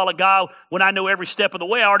faith to follow God when I know every step of the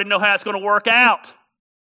way. I already know how it's going to work out.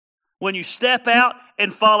 When you step out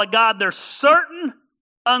and follow God, there's certain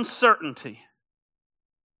uncertainty.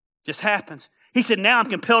 Just happens. He said, now I'm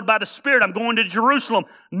compelled by the Spirit. I'm going to Jerusalem,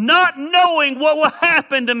 not knowing what will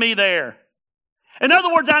happen to me there. In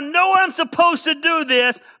other words, I know I'm supposed to do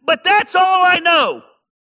this, but that's all I know.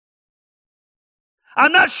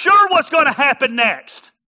 I'm not sure what's going to happen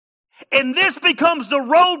next. And this becomes the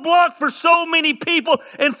roadblock for so many people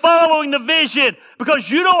in following the vision because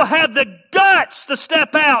you don't have the guts to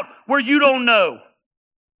step out where you don't know.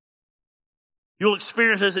 You'll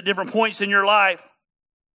experience this at different points in your life.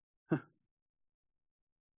 Man,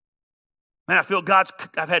 I feel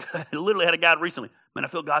I literally had a guy recently. Man, I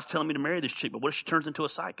feel God's telling me to marry this chick, but what if she turns into a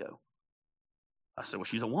psycho? I said, well,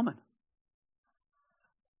 she's a woman.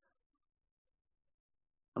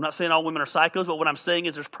 I'm not saying all women are psychos, but what I'm saying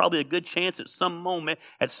is there's probably a good chance at some moment,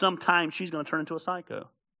 at some time, she's going to turn into a psycho.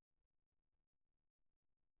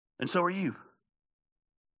 And so are you.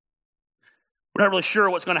 We're not really sure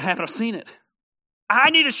what's going to happen. I've seen it. I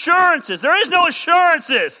need assurances. There is no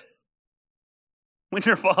assurances when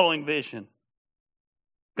you're following vision.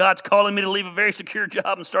 God's calling me to leave a very secure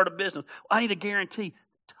job and start a business. I need a guarantee.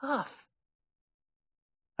 Tough.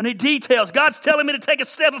 I need details. God's telling me to take a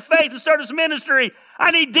step of faith and start this ministry. I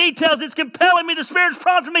need details. It's compelling me. The Spirit's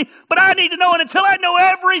prompting me. But I need to know, and until I know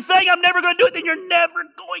everything, I'm never going to do it. Then you're never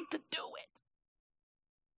going to do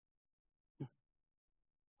it.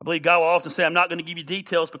 I believe God will often say, I'm not going to give you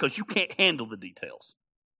details because you can't handle the details.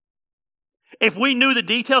 If we knew the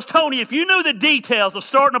details, Tony, if you knew the details of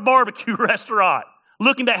starting a barbecue restaurant,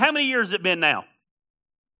 looking back, how many years has it been now?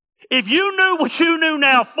 If you knew what you knew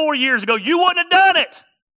now 4 years ago, you wouldn't have done it.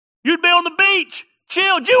 You'd be on the beach,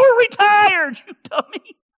 chilled. You were retired, you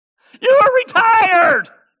dummy. You were retired.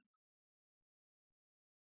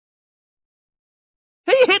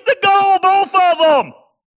 He hit the goal, both of them.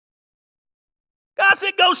 God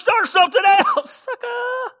said, go start something else.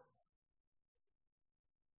 Sucker.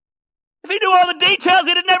 If he knew all the details,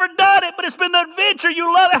 he'd have never done it, but it's been the adventure.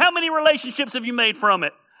 You love it. How many relationships have you made from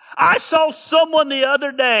it? I saw someone the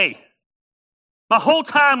other day. My whole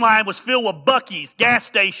timeline was filled with Buc-ee's, gas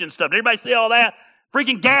station stuff. Did everybody see all that?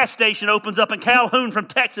 Freaking gas station opens up in Calhoun from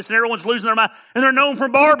Texas, and everyone's losing their mind, and they're known for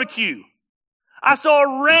barbecue. I saw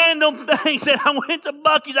a random thing said, I went to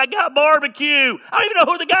Buc-ee's, I got barbecue. I don't even know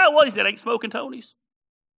who the guy was. He said, ain't smoking Tony's.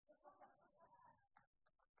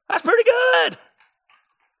 That's pretty good.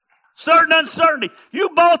 Certain uncertainty. You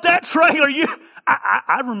bought that trailer.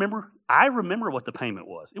 I remember what the payment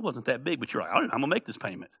was. It wasn't that big, but you're like, I'm going to make this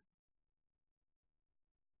payment.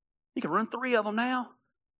 You can run 3 of them now.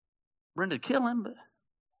 Brendan kill him, but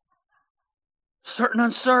certain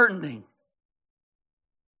uncertainty.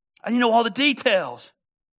 And you know all the details.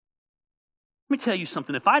 Let me tell you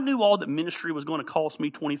something. If I knew all that ministry was going to cost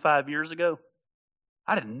me 25 years ago,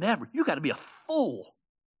 I'd have never. You got to be a fool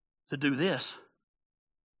to do this.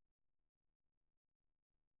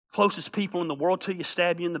 Closest people in the world to you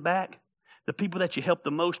stab you in the back. The people that you help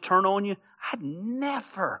the most turn on you. I'd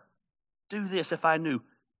never do this if I knew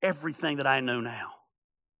everything that I know now.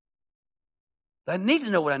 I need to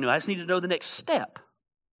know what I knew. I just need to know the next step.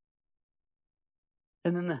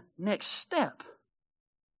 And then the next step.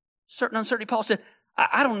 Certain uncertainty. Paul said,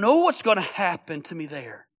 I don't know what's going to happen to me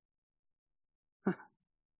there. You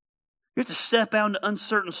have to step out into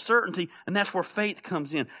uncertain certainty, and that's where faith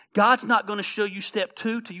comes in. God's not going to show you step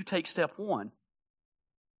 2 till you take step 1.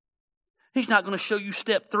 He's not going to show you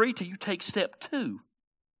step 3 till you take step 2.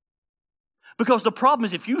 Because the problem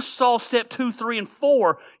is if you saw step 2, 3, and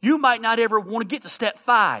 4, you might not ever want to get to step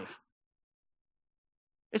 5.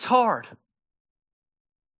 It's hard.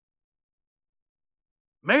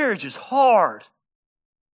 Marriage is hard.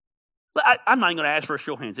 I'm not even going to ask for a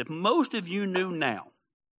show of hands. If most of you knew now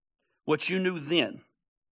what you knew then,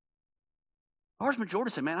 large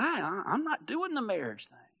majority say, man, I'm not doing the marriage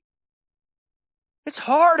thing. It's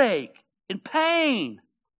heartache and pain.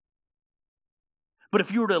 But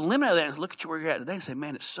if you were to eliminate that and look at where you're at today and say,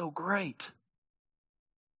 man, it's so great.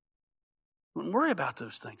 Wouldn't worry about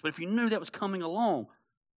those things. But if you knew that was coming along,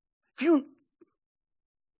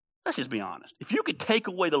 let's just be honest. If you could take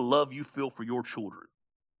away the love you feel for your children,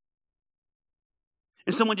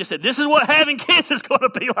 and someone just said, this is what having kids is going to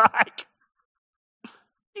be like,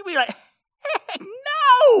 you'd be like, heck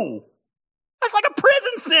no! That's like a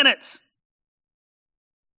prison sentence.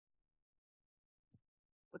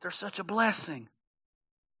 But they're such a blessing.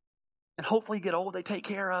 And hopefully you get old, they take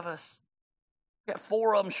care of us. Got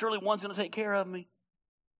 4 of them, surely one's going to take care of me.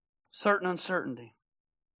 Certain uncertainty.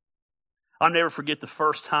 I'll never forget the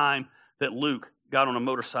first time that Luke got on a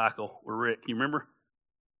motorcycle with Rick. You remember?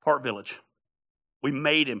 Park Village. We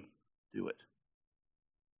made him do it.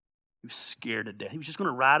 He was scared to death. He was just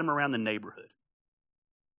going to ride him around the neighborhood.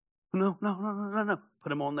 No.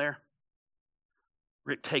 Put him on there.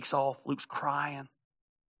 Rick takes off. Luke's crying.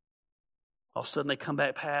 All of a sudden they come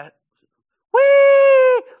back, Pat.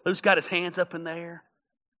 Whee! Luke's got his hands up in the air.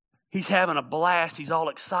 He's having a blast. He's all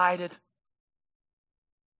excited.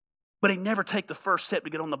 But he never take the first step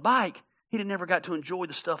to get on the bike. He'd never got to enjoy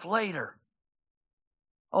the stuff later.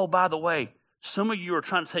 Oh, by the way, some of you are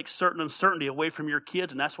trying to take certain uncertainty away from your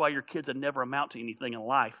kids, and that's why your kids would never amount to anything in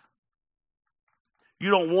life.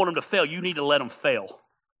 You don't want them to fail. You need to let them fail.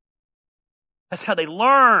 That's how they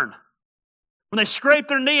learn. When they scrape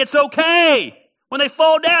their knee, it's okay. When they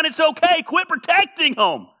fall down, it's okay. Quit protecting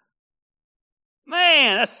them.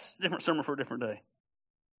 Man, that's a different sermon for a different day.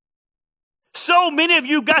 So many of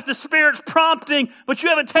you got the Spirit's prompting, but you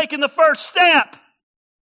haven't taken the first step.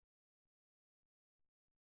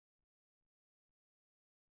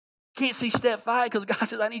 Can't see step 5 because God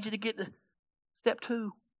says, I need you to get to step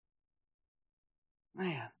 2.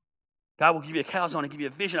 Man, God will give you a calzone, give you a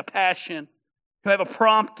vision, a passion. He'll have a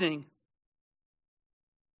prompting.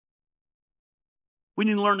 We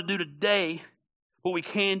need to learn to do today what we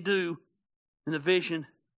can do in the vision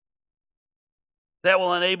that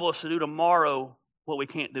will enable us to do tomorrow what we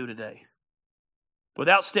can't do today.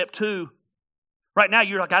 Without step 2, right now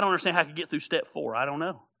you're like, I don't understand how I could get through step 4. I don't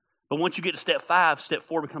know. But once you get to step 5, step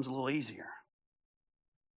 4 becomes a little easier.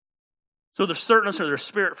 So there's certainty, there's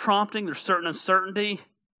Spirit prompting, there's certain uncertainty,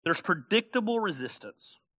 there's predictable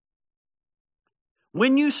resistance.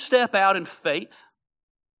 When you step out in faith,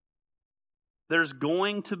 there's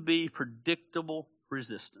going to be predictable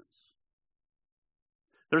resistance.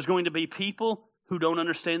 There's going to be people who don't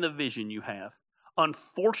understand the vision you have.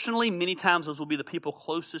 Unfortunately, many times those will be the people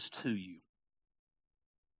closest to you.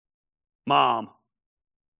 Mom,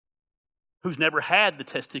 who's never had the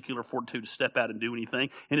testicular fortitude to step out and do anything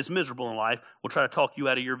and is miserable in life will try to talk you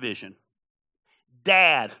out of your vision.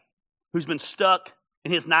 Dad, who's been stuck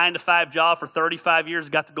in his 9-to-5 job for 35 years,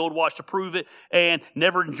 got the gold watch to prove it, and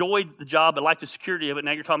never enjoyed the job but liked the security of it.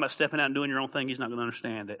 Now you're talking about stepping out and doing your own thing. He's not going to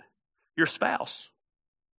understand it. Your spouse,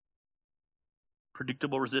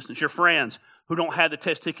 predictable resistance. Your friends who don't have the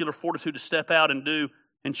testicular fortitude to step out and do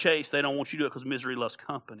and chase, they don't want you to do it because misery loves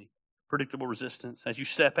company. Predictable resistance. As you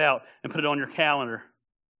step out and put it on your calendar,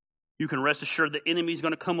 you can rest assured the enemy is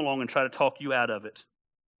going to come along and try to talk you out of it.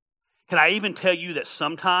 Can I even tell you that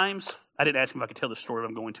sometimes, I didn't ask him if I could tell this story, but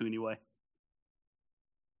I'm going to anyway.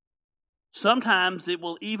 Sometimes it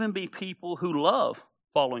will even be people who love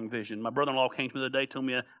following vision. My brother-in-law came to me the other day, told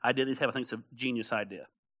me an idea that he's having. I think it's a genius idea.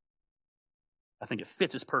 I think it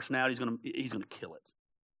fits his personality. He's going to kill it.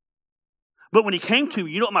 But when he came to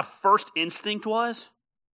me, you know what my first instinct was?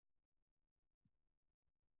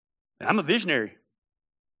 And I'm a visionary.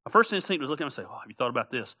 My first instinct was look at him and say, "Oh, have you thought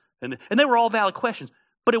about this?" And they were all valid questions,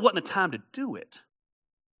 but it wasn't the time to do it.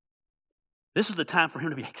 This was the time for him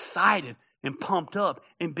to be excited and pumped up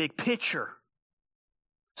in big picture.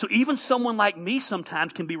 So even someone like me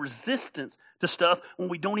sometimes can be resistant to stuff when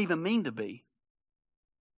we don't even mean to be.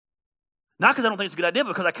 Not because I don't think it's a good idea, but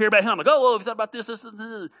because I care about him. I'm like, oh, have you thought about this?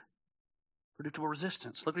 Predictable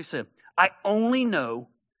resistance. Look what he said. I only know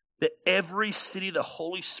that every city the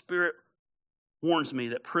Holy Spirit warns me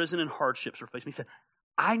that prison and hardships are facing. He said,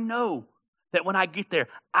 I know that when I get there,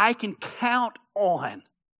 I can count on.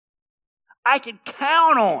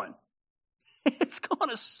 It's going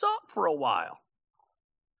to suck for a while.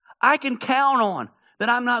 I can count on that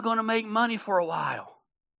I'm not going to make money for a while.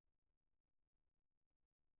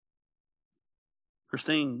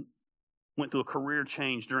 Christine went through a career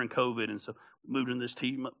change during COVID, and so moved into this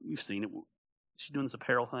team. You've seen it. She's doing this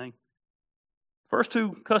apparel thing. First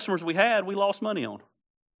 2 customers we had, we lost money on.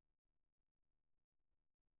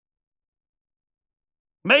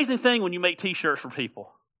 Amazing thing when you make T-shirts for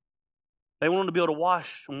people. They want them to be able to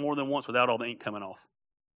wash them more than once without all the ink coming off.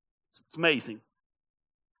 It's amazing.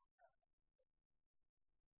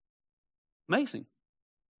 Amazing.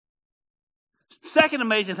 Second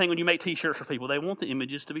amazing thing when you make T-shirts for people, they want the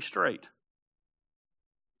images to be straight.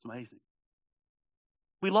 It's amazing.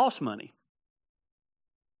 We lost money.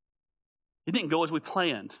 It didn't go as we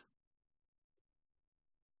planned.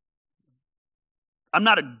 I'm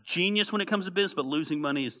not a genius when it comes to business, but losing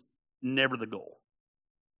money is never the goal.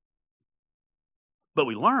 But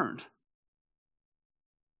we learned.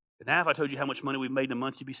 And now if I told you how much money we've made in a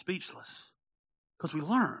month, you'd be speechless. Because we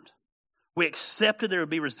learned. We accepted there would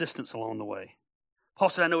be resistance along the way. Paul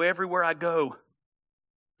said, I know everywhere I go,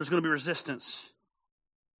 there's going to be resistance.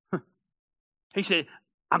 He said,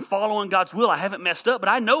 I'm following God's will. I haven't messed up, but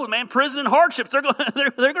I know, man, prison and hardships, they're going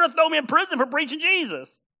to throw me in prison for preaching Jesus.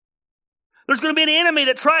 There's going to be an enemy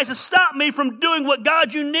that tries to stop me from doing what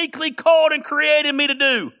God uniquely called and created me to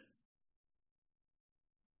do.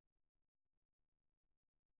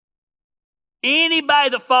 Anybody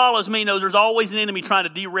that follows me knows there's always an enemy trying to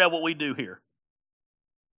derail what we do here.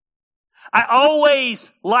 I always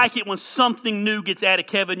like it when something new gets added.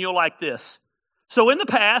 Kevin, you'll like this. So in the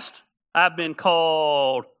past, I've been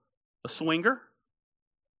called a swinger,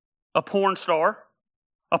 a porn star,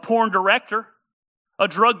 a porn director, a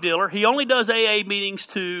drug dealer. He only does AA meetings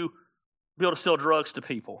to be able to sell drugs to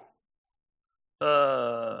people.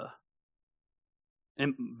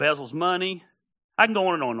 Embezzles money. I can go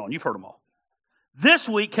on and on and on. You've heard them all. This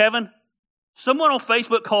week, Kevin, someone on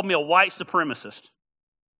Facebook called me a white supremacist.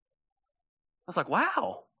 I was like,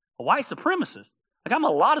 wow, a white supremacist. Like, I'm a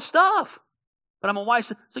lot of stuff, but I'm a white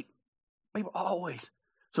supremacist. It's like, people always.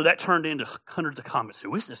 So that turned into hundreds of comments.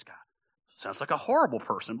 Who is this guy? Sounds like a horrible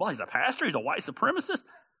person. Well, he's a pastor. He's a white supremacist.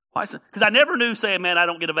 Because I never knew saying, man, I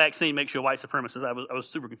don't get a vaccine makes you a white supremacist. I was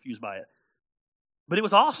super confused by it. But it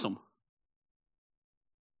was awesome.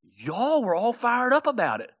 Y'all were all fired up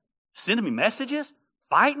about it. Sending me messages,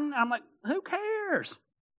 fighting. I'm like, who cares?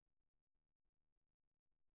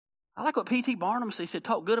 I like what P.T. Barnum said. He said,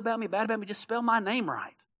 talk good about me, bad about me, just spell my name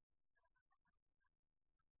right.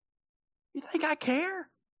 You think I care?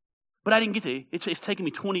 But I didn't get to. It's taken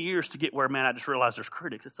me 20 years to get where, man, I just realized there's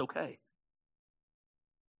critics. It's okay.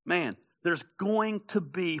 Man, there's going to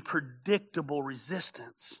be predictable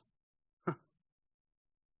resistance.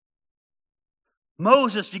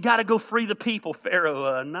 Moses, you got to go free the people.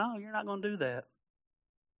 Pharaoh, no, you're not going to do that.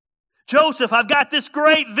 Joseph, I've got this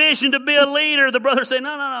great vision to be a leader. The brothers say,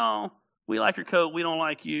 no. We like your coat. We don't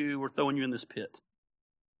like you. We're throwing you in this pit.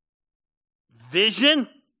 Vision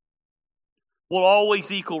will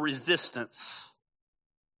always equal resistance.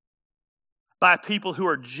 by people who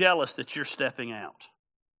are jealous that you're stepping out,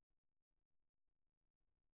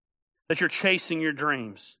 that you're chasing your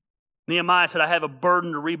dreams. Nehemiah said, I have a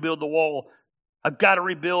burden to rebuild the wall. I've got to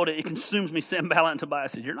rebuild it. It consumes me. Sanballat and Tobiah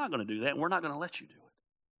said, you're not going to do that, and we're not going to let you do it.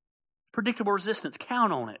 Predictable resistance.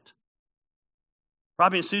 Count on it.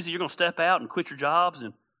 Robbie and Susie, you're going to step out and quit your jobs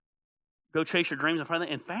and go chase your dreams in front of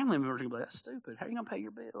them. And family members are going to be like, that's stupid. How are you going to pay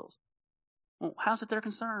your bills? Well, how's it their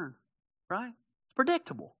concern? Right? It's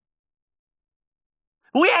predictable.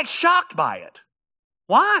 But we act shocked by it.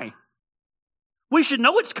 Why? We should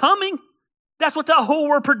know it's coming. That's what the whole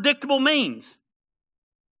word predictable means.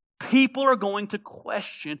 People are going to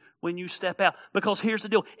question when you step out. Because here's the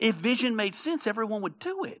deal. If vision made sense, everyone would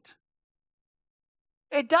do it.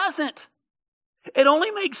 It doesn't. It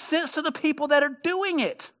only makes sense to the people that are doing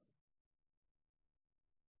it.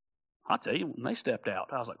 I'll tell you, when they stepped out,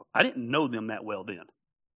 I was like, I didn't know them that well then.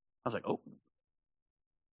 I was like, oh.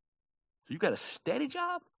 So you got a steady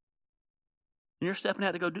job? And you're stepping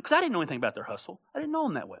out to go do, because I didn't know anything about their hustle. I didn't know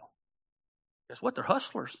them that well. Guess what? They're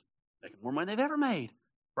hustlers. Making more money than they've ever made.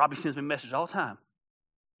 Robbie sends me messages all the time.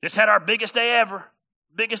 Just had our biggest day ever.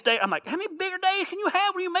 Biggest day. I'm like, how many bigger days can you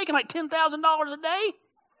have when you're making like $10,000 a day?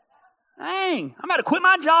 Dang, I'm about to quit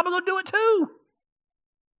my job and go do it too.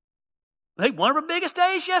 Hey, one of our biggest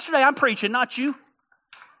days yesterday. I'm preaching, not you.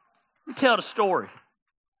 You tell the story.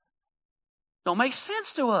 Don't make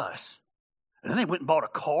sense to us. And then they went and bought a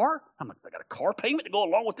car. I'm like, they got a car payment to go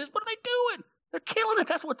along with this. What are they doing? They're killing it.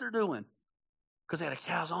 That's what they're doing. Because they had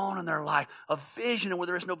a calzone in their life, a vision, and where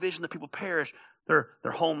there is no vision, the people perish. Their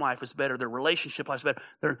home life is better. Their relationship life is better.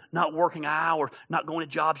 They're not working hours, not going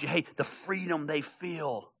to jobs you hate. The freedom they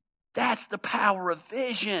feel. That's the power of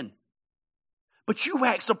vision. But you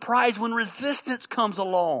act surprised when resistance comes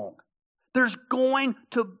along. There's going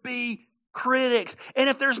to be critics. And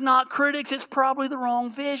if there's not critics, it's probably the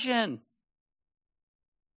wrong vision.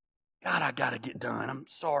 God, I got to get done. I'm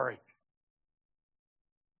sorry.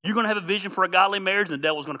 You're going to have a vision for a godly marriage, and the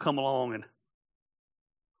devil's going to come along and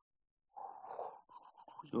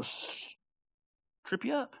he's going to trip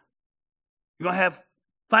you up. You're going to have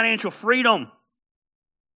financial freedom.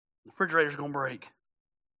 The refrigerator's going to break.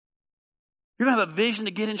 You're going to have a vision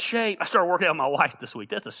to get in shape. I started working out with my wife this week.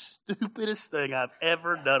 That's the stupidest thing I've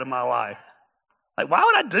ever done in my life. Like, why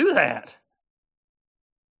would I do that?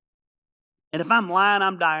 And if I'm lying,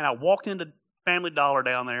 I'm dying. I walked into Family Dollar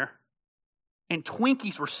down there, and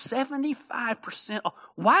Twinkies were 75% off.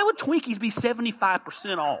 Why would Twinkies be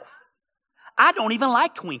 75% off? I don't even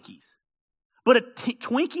like Twinkies. But a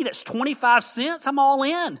Twinkie that's 25 cents, I'm all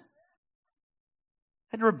in. I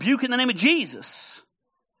had to rebuke in the name of Jesus.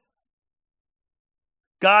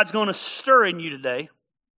 God's going to stir in you today.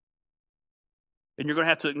 And you're going to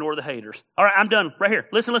have to ignore the haters. All right, I'm done. Right here.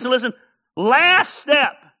 Listen. Last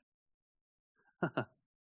step.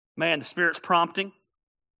 Man, the Spirit's prompting.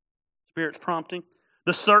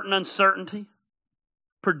 The certain uncertainty.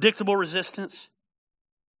 Predictable resistance.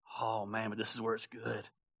 Oh, man, but this is where it's good.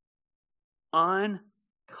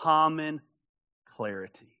 Uncommon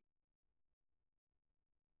clarity.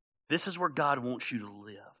 This is where God wants you to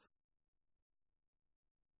live.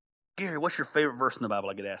 Gary, what's your favorite verse in the Bible?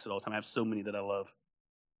 I get asked it all the time. I have so many that I love.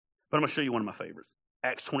 But I'm going to show you one of my favorites.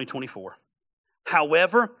 Acts 20:24.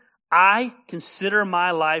 However, I consider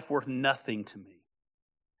my life worth nothing to me.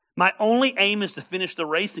 My only aim is to finish the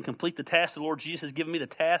race and complete the task the Lord Jesus has given me, the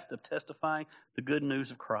task of testifying the good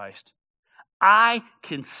news of Christ. I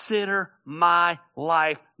consider my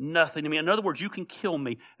life nothing to me. In other words, you can kill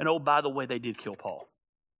me. And oh, by the way, they did kill Paul.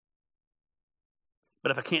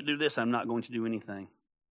 But if I can't do this, I'm not going to do anything.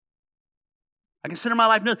 I consider my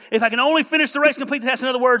life nothing. If I can only finish the race, complete the task, in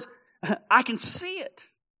other words, I can see it.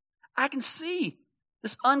 I can see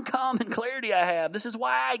this uncommon clarity I have. This is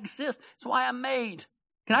why I exist. It's why I'm made.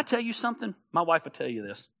 Can I tell you something? My wife will tell you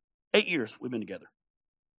this. 8 years we've been together.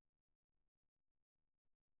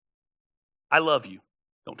 I love you.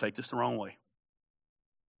 Don't take this the wrong way.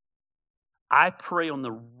 I pray on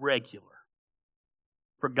the regular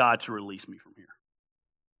for God to release me from here.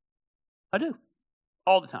 I do.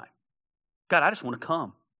 All the time. God, I just want to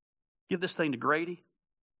come. Give this thing to Grady.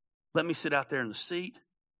 Let me sit out there in the seat.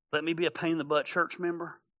 Let me be a pain in the butt church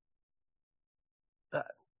member.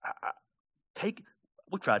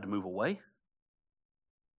 We tried to move away.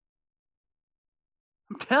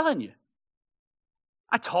 I'm telling you.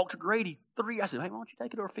 I talked to Grady I said, hey, why don't you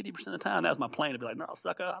take it over 50% of the time? That was my plan to be like, no,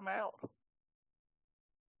 sucker, I'm out.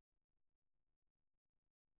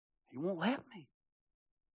 He won't let me.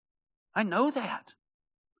 I know that.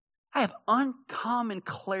 I have uncommon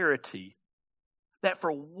clarity that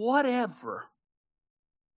for whatever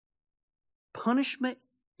punishment,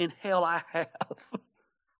 in hell I have?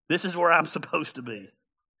 This is where I'm supposed to be.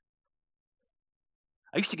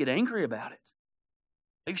 I used to get angry about it.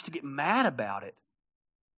 I used to get mad about it.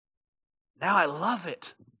 Now I love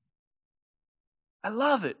it. I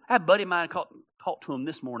love it. I had a buddy of mine talked to him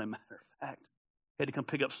this morning, matter of fact. He had to come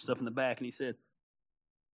pick up some stuff in the back, and he said,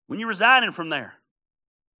 when you resigning from there?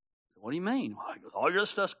 What do you mean? Well, he goes, all your other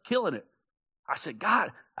stuff's killing it. I said,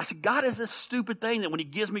 God is this stupid thing that when He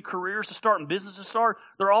gives me careers to start and businesses to start,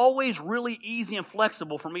 they're always really easy and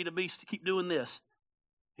flexible for me to keep doing this.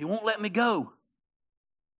 He won't let me go.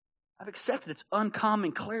 I've accepted its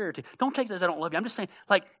uncommon clarity. Don't take that as I don't love you. I'm just saying,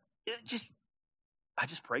 I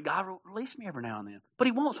just pray God will release me every now and then. But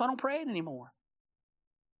He won't, so I don't pray it anymore.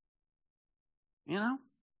 You know?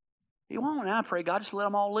 He won't. Now I pray God just let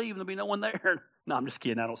them all leave and there'll be no one there. No, I'm just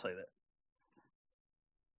kidding. I don't say that.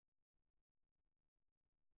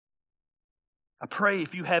 I pray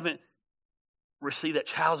if you haven't received that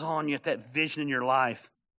child's on you, that vision in your life,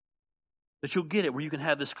 that you'll get it where you can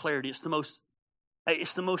have this clarity. It's the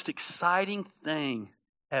most exciting thing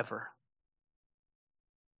ever.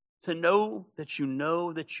 To know that you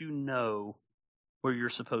know that you know where you're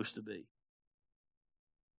supposed to be.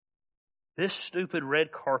 This stupid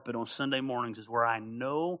red carpet on Sunday mornings is where I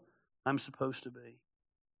know I'm supposed to be.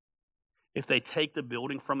 If they take the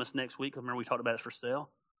building from us next week, remember we talked about it for sale?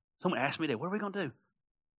 Someone asked me today, what are we going to do?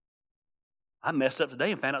 I messed up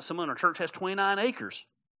today and found out someone in our church has 29 acres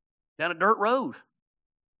down a dirt road.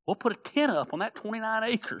 We'll put a tent up on that 29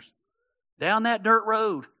 acres down that dirt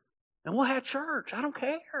road, and we'll have church. I don't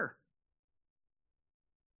care.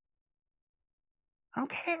 I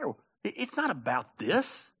don't care. It's not about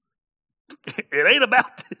this. It ain't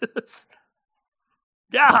about this.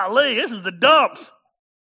 Golly, this is the dumps.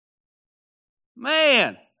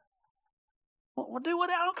 Man. We'll do what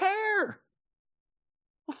I don't care.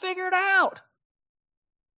 We'll figure it out.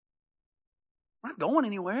 I'm not going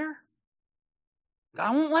anywhere.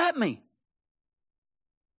 God won't let me.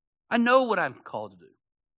 I know what I'm called to do.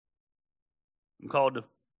 I'm called to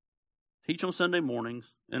teach on Sunday mornings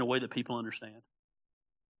in a way that people understand.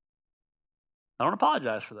 I don't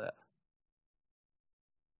apologize for that.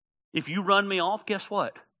 If you run me off, guess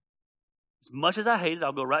what? As much as I hate it,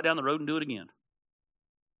 I'll go right down the road and do it again.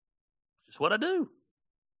 It's just what I do.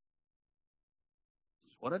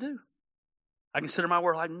 It's what I do. I consider my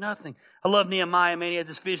work like nothing. I love Nehemiah, man. He has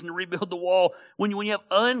this vision to rebuild the wall. When you have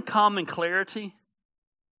uncommon clarity,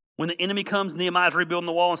 when the enemy comes, Nehemiah's rebuilding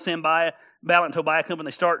the wall, and Sanballat and Tobiah come and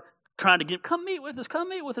they start trying to get, come meet with us, come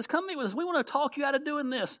meet with us, come meet with us. We want to talk you out of doing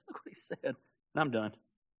this. Look what he said. And I'm done.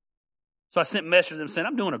 So I sent messages to them saying,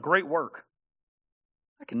 I'm doing a great work.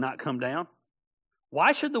 I cannot come down.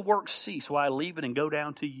 Why should the work cease while I leave it and go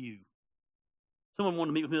down to you? Someone wanted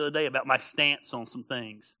to meet with me the other day about my stance on some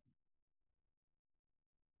things.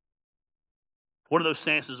 One of those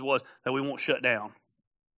stances was that we won't shut down,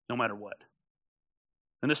 no matter what.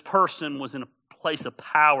 And this person was in a place of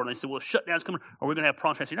power, and they said, well, if shutdown's coming, are we going to have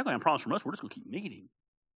problems? I said, you're not going to have problems from us. We're just going to keep meeting.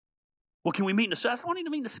 Well, can we meet and discuss? I don't need to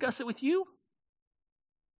meet and discuss it with you.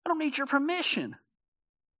 I don't need your permission.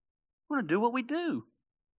 We're going to do what we do.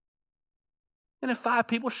 And if 5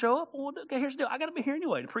 people show up, well, okay, here's the deal. I got to be here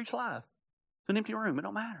anyway to preach live. It's an empty room. It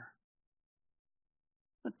don't matter.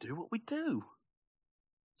 We're going to do what we do.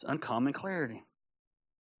 It's uncommon clarity.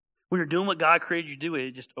 When you're doing what God created you to do,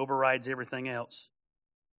 it just overrides everything else.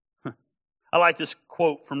 I like this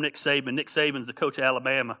quote from Nick Saban. Nick Saban's the coach of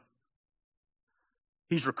Alabama.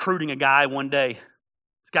 He's recruiting a guy one day.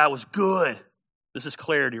 This guy was good. This is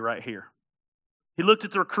clarity right here. He looked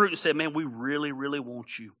at the recruit and said, man, we really, really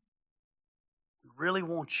want you. We really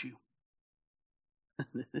want you.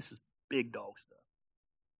 This is big dog stuff.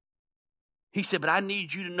 He said, but I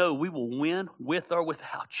need you to know we will win with or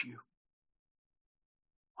without you.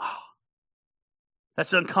 Wow.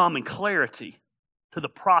 That's uncommon clarity to the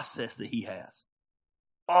process that he has.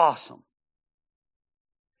 Awesome.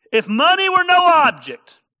 If money were no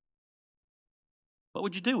object, what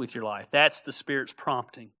would you do with your life? That's the Spirit's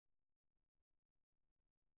prompting.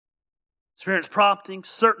 Spirit's prompting,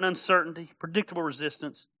 certain uncertainty, predictable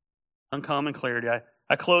resistance, uncommon clarity.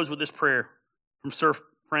 I close with this prayer from Sir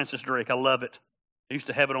Francis Drake. I love it. I used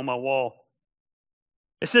to have it on my wall.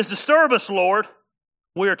 It says, disturb us, Lord.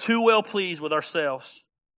 We are too well pleased with ourselves.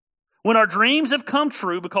 When our dreams have come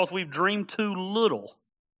true because we've dreamed too little,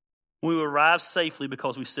 we will arrive safely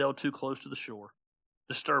because we sailed too close to the shore.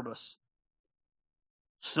 Disturb us.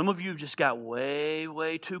 Some of you just got way,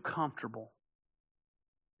 way too comfortable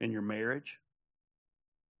in your marriage,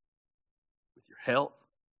 with your health,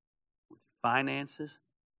 with your finances,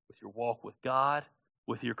 with your walk with God,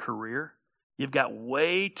 with your career. You've got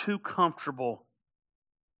way too comfortable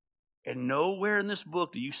And nowhere in this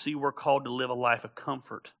book do you see we're called to live a life of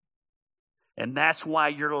comfort. And that's why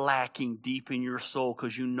you're lacking deep in your soul,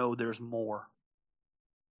 because you know there's more.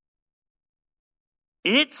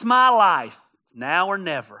 It's my life. It's now or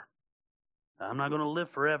never. I'm not going to live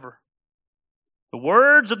forever. The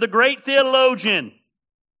words of the great theologian,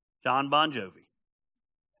 John Bon Jovi.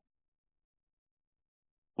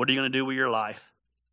 What are you going to do with your life?